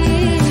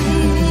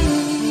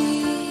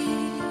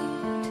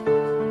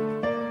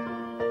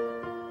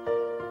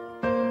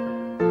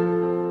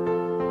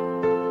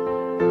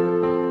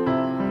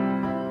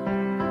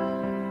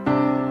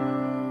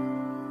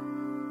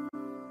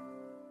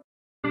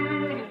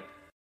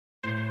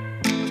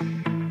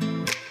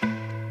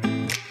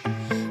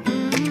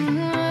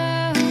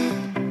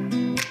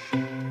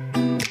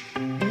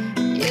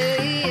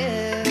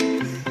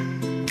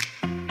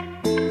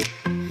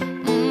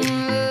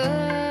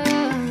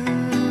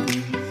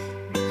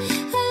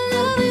 I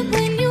love it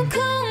when you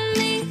call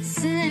me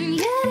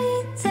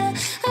señorita.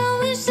 I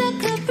wish I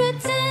could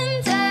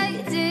pretend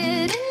I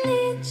didn't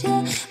need you,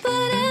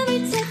 but every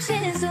touch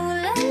is ooh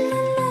la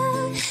la la.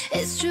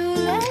 It's true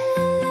la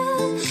la la.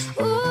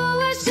 Ooh,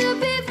 I should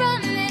be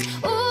running.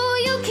 Ooh,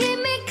 you keep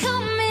me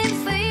coming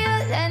for your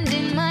land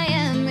in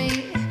Miami.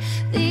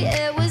 The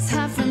air was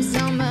hot from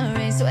summer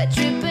rain, sweat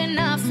dripping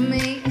off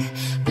me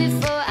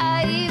before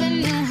I even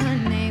knew her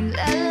name.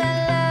 La la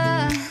la.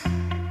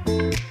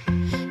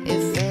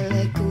 It felt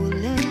like ooh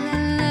la la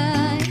la,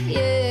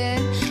 yeah,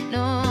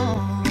 no.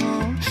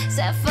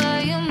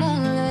 Sapphire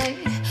moonlight,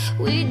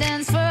 we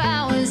danced for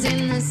hours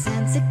in the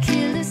sun to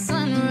kill the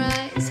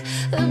sunrise.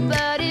 Her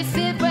body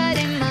fit right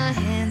in my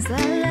hands,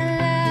 la la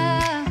la.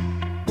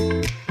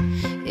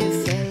 It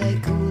felt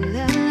like ooh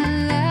la la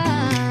la.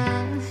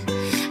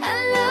 I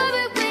love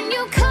it when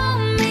you call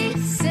me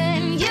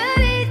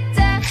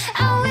señorita.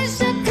 I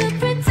wish I could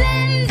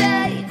pretend I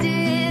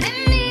didn't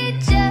need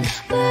you,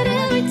 but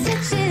every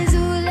touch is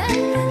ooh la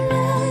la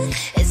la.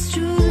 It's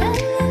true la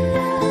la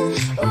la.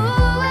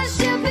 Ooh, I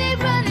should be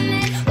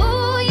running.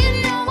 Ooh, you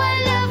know I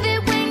love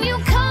it when you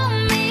call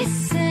me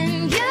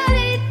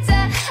señorita.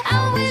 I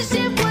wish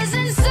it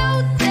wasn't so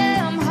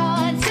damn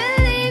hard to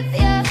leave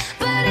you,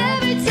 but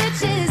every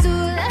touch is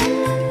ooh la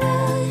la la.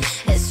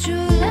 It's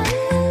true la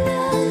la la.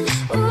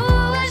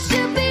 Ooh, I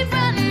should be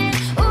running.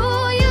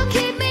 Ooh, you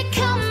keep me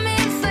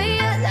coming for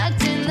you,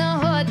 locked in the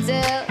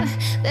hotel.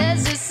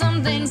 There's just some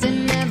things that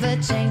never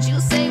change. You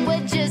say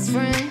we're just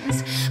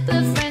friends,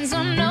 but friends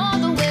don't know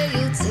the way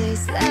you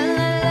taste. La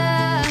la la.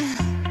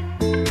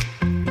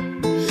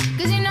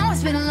 'Cause you know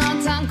it's been a long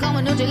time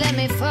coming, don't you let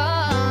me fall.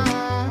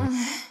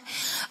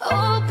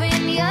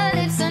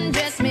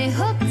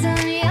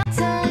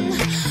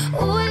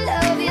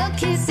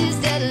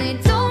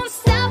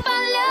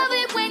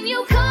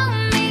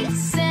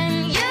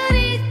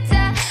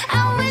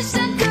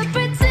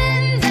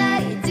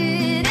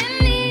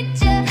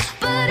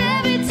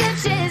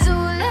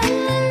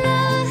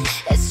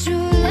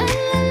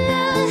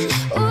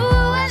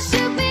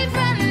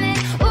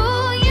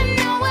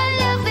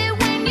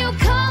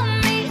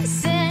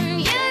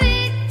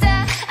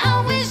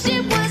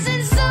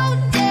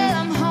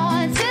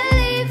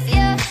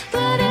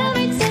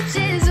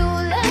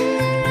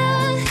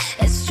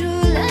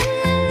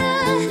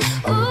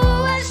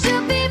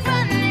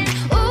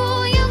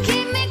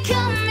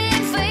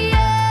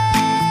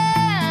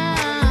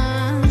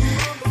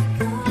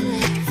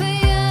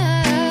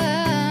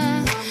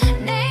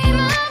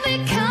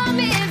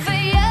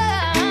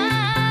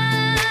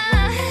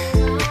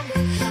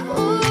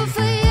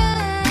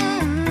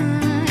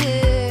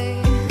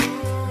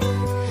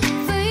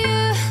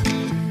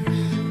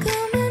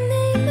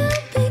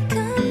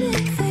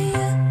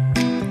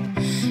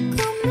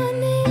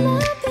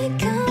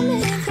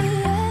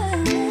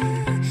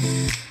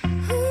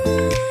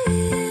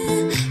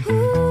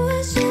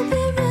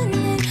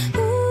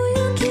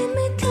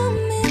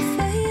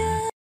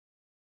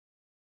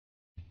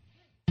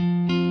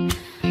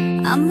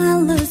 I might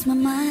lose my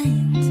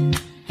mind,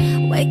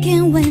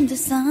 waking when the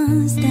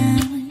sun's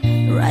down,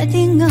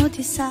 writing all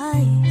these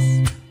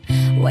eyes,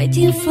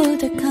 waiting for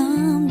the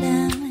calm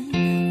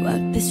down.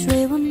 Walk this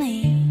way with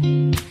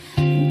me,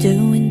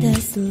 doing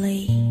this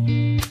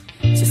late,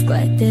 just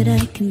glad that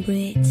I can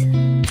breathe.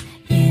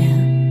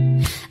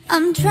 Yeah,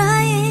 I'm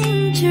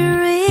trying to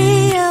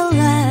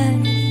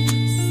realize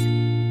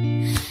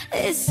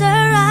it's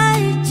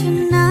alright to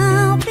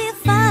now be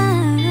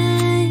fine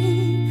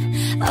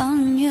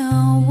on your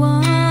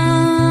own.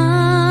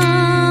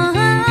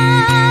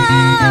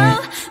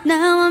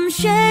 Now I'm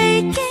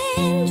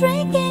shaking,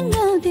 drinking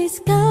all this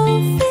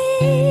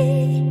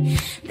coffee.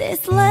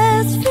 This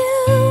last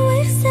few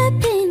weeks have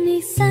been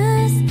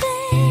exhausting.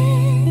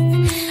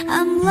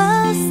 I'm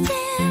lost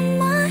in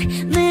my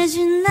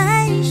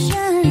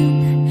imagination,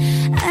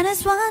 and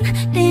it's one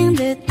thing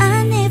that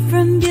I need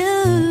from you.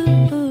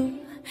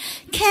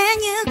 Can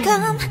you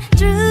come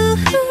through?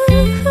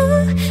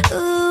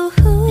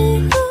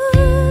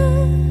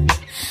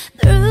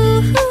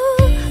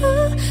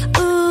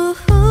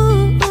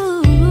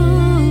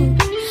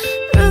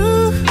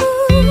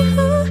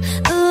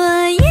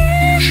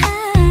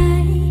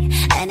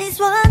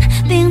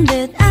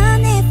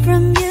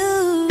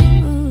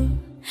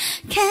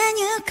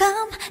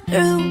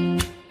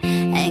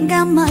 Ain't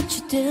got much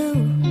to do.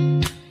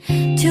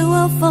 Too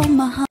old for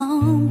my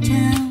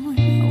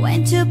hometown.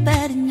 Went to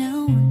bed at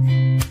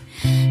noon.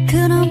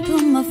 Couldn't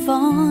put my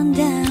phone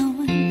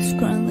down.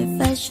 Scrolling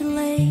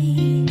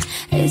facially,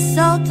 it's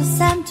all the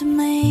same to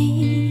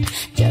me.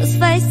 Just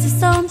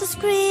faces on the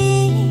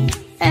screen.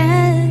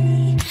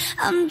 Hey,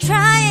 I'm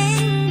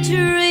trying to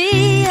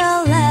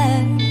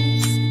realize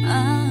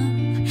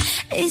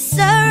it's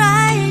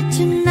alright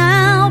to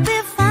now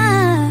be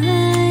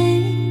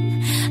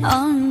fine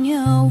on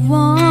your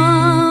own.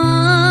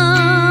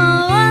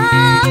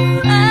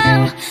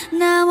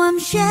 Now I'm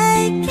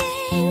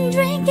shaking,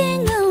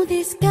 drinking all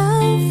this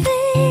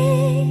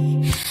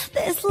coffee.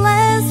 This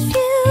last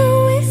few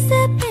weeks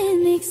have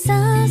been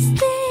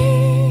exhausting.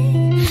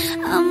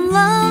 I'm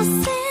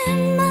lost in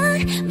my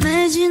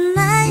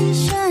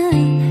imagination,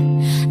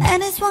 and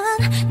it's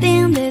one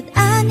thing that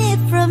I need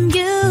from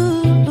you.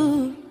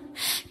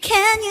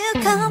 Can you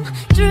come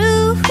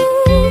through?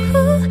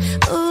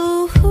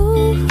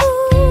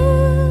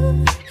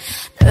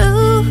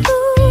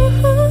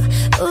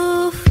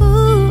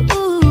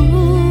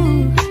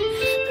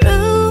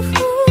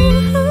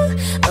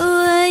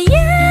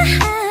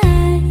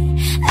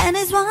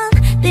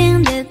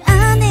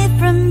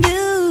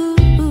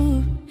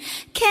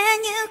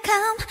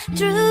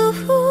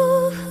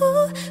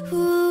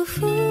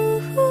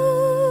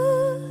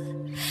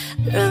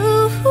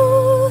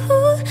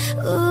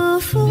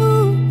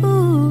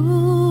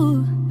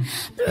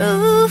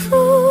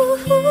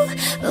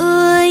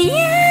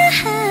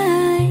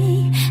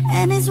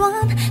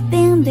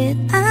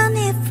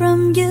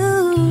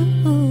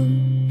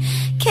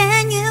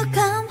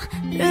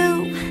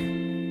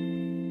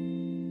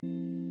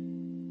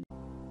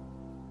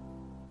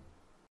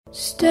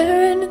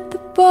 Staring at the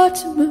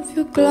bottom of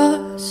your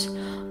glass,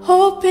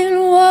 hoping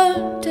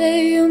one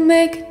day you'll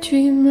make a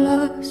dream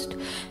last.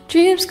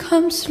 Dreams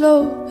come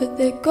slow, but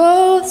they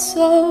go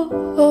so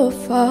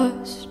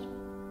fast.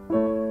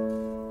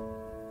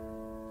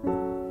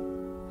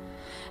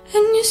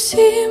 And you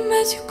see him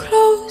as you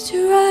close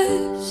your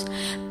eyes.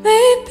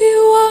 Maybe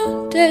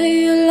one day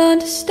you'll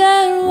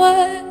understand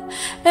why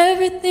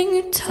everything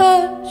you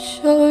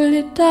touch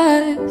surely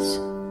dies.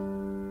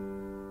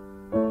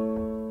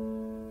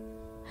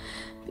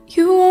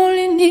 You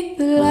only need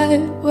the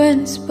light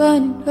when it's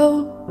burning low.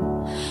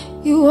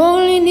 You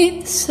only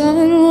need the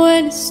sun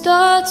when it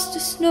starts to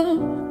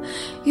snow.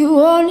 You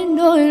only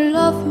know you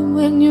love him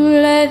when you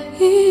let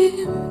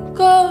him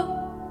go.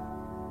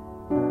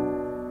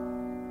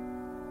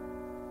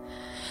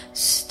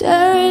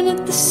 Staring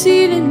at the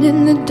ceiling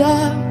in the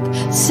dark,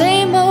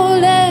 same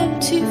old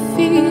empty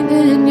feeling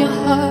in your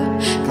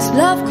heart. 'Cause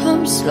love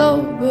comes slow,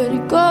 but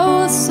it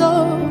goes so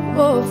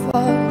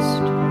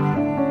fast.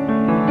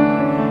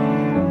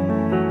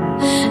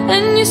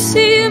 And you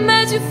see him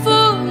as you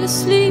fall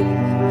asleep,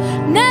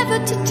 never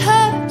to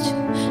touch,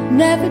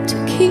 never to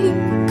keep.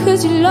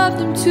 'Cause you loved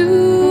him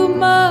too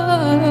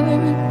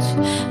much,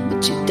 but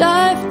you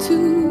dive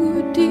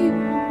too deep.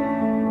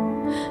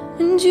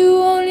 And you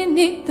only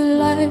need the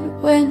light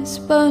when it's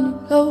burning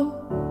low.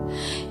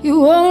 You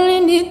only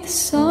need the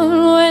sun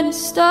when it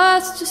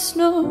starts to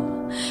snow.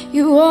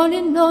 You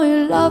only know you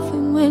love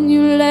him when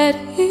you let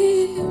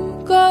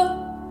him go.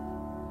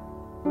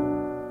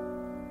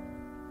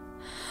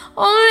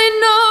 Only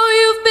know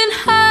you've been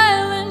high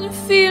when you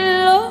feel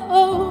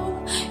low.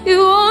 You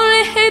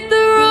only hate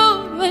the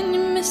road when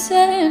you're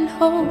missing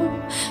home.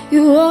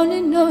 You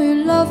only know you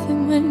love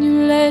him when you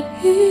let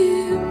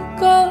him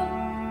go.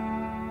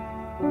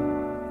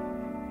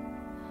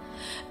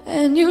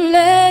 And you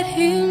let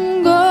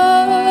him go.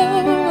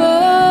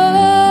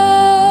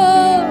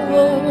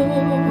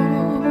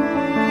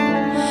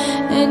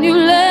 And you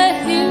let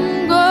him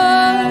go.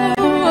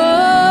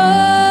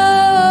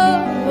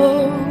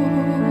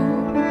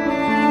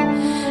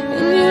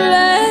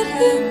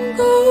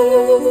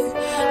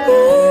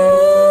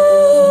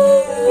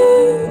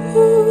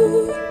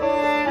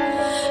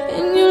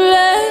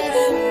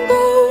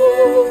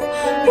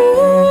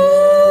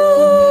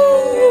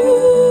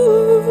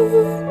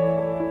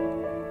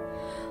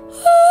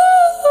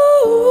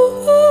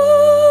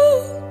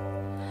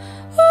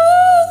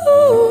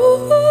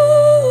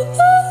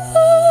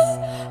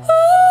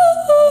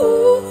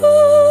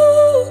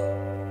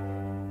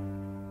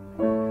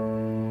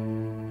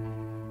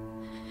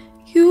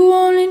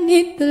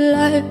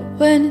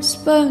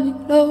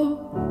 burning low.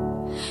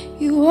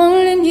 You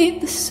only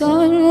need the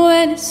sun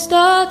when it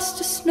starts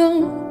to snow.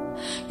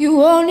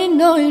 You only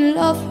know you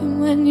love him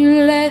when you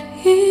let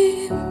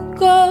him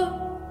go.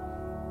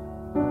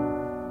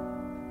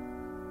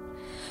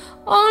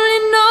 Only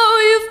know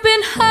you've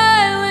been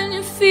high when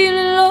you're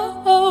feeling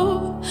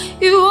low.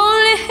 You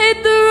only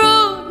hate the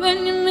road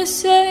when you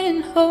miss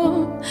saying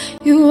home.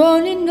 You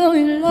only know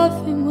you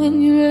love him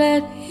when you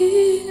let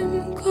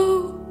him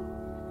go.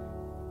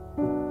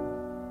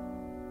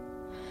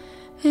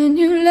 And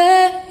you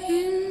let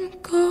him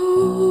go.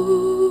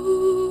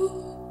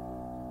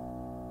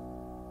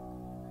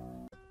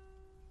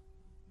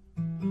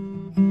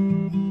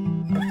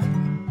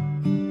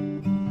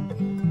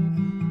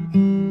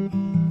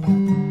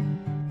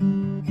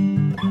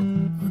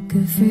 Well,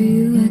 good for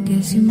you, I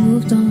guess you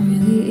moved on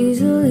really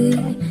easily.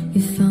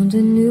 You found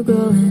a new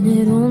girl and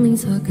it only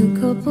took a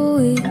couple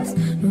weeks.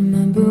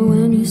 Remember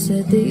when you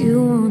said that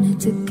you wanted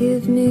to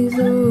give me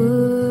the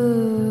world?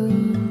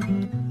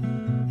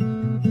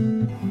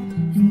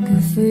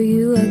 For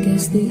you, I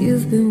guess that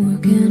you've been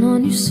working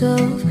on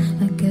yourself.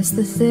 I guess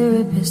the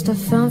therapist I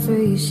found for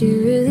you, she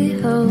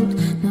really helped.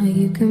 Now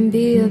you can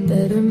be a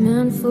better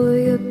man for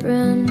your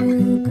brand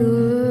new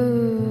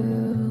girl.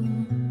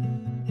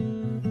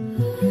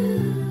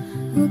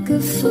 Well,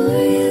 good for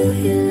you,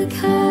 you look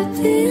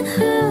happy and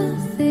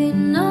healthy,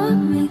 not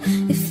me,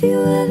 if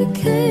you ever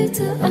cared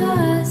to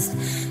ask.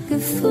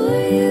 Good for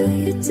you,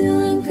 you're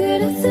doing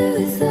great up there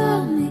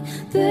without me,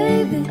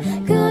 baby.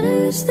 Gotta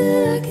wish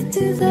that I could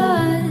do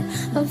that.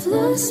 I've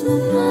lost my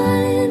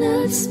mind,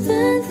 I've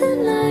spent the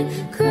night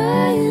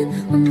crying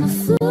on the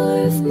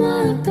floor of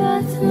my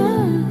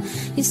bathroom.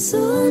 You're so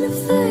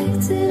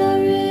unaffected, I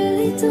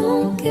really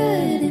don't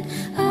get it.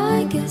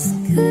 I guess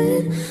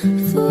good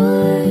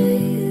for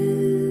you.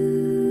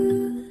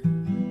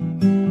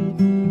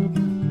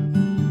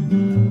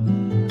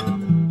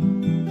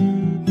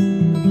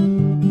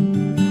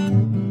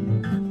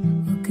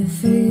 Well, good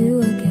for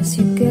you, I guess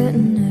you're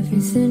getting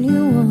everything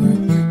you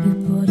want. You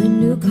bought a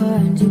new car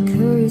and your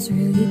career's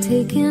really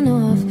taking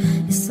off.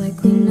 It's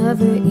like we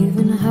never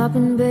even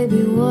happened,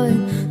 baby. What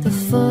the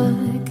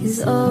fuck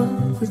is up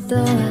with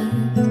that?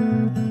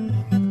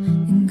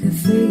 And good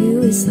for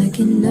you, it's like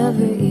you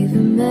never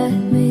even met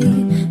me.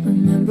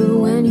 Remember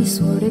when you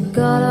swore to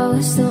God I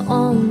was the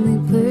only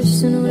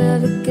person who'd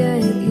ever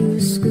get you?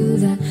 Screw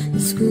that,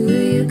 and screw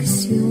you,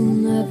 cause you'll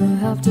never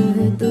have to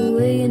hurt the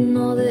way you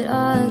know that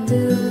I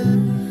do.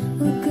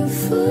 Well, good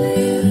for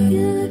you,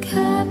 you look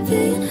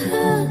happy and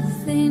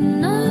healthy,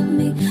 not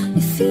me,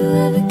 if you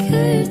ever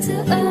cared to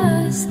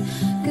ask.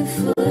 Good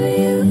for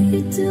you,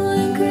 you're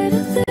doing great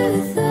up there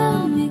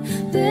without me,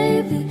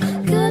 baby.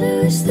 Gotta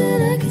wish that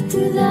I could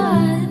do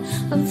that.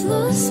 I've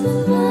lost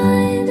my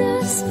mind,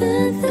 I've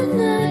spent the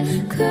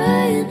night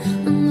crying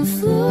on the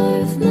floor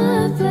of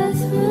my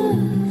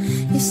bathroom.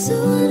 You're so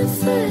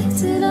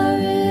unaffected, I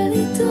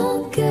really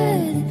don't get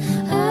it.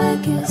 I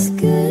guess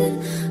good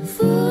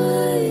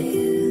for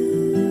you.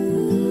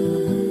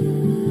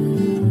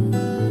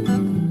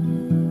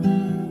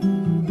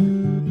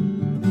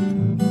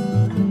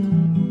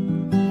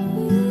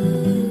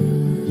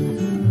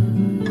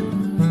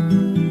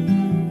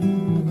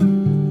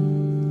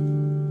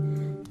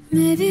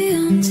 Maybe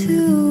I'm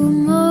too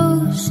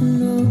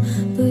emotional,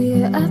 but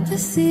your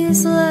apathy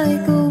is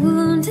like a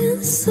wound in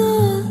the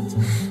salt.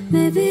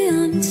 Maybe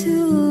I'm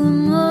too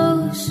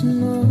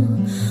emotional,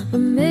 or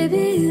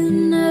maybe you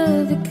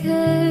never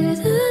cared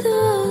at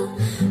all.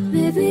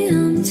 Maybe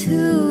I'm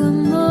too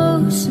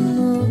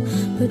emotional,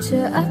 but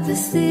your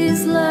apathy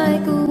is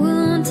like a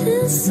wound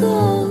in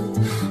salt.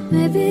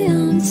 Maybe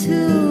I'm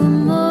too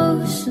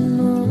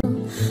emotional,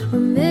 or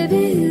maybe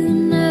you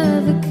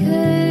never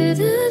cared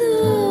at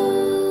all.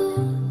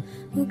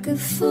 Well, good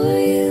for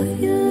you,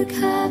 you look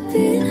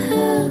happy and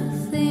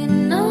healthy,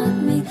 not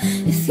me,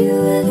 if you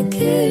ever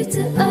cared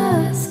to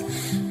ask.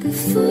 Good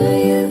for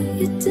you,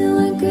 you're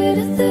doing great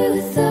up there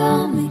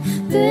without me,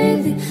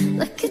 baby,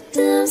 like a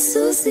damn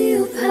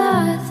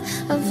sociopath.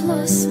 I've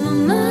lost my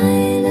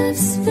mind, I've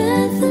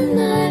spent the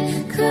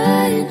night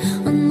crying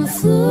on the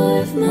floor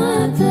of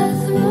my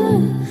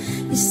bathroom.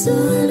 You're so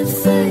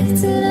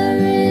unaffected, I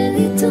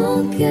really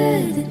don't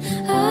get it.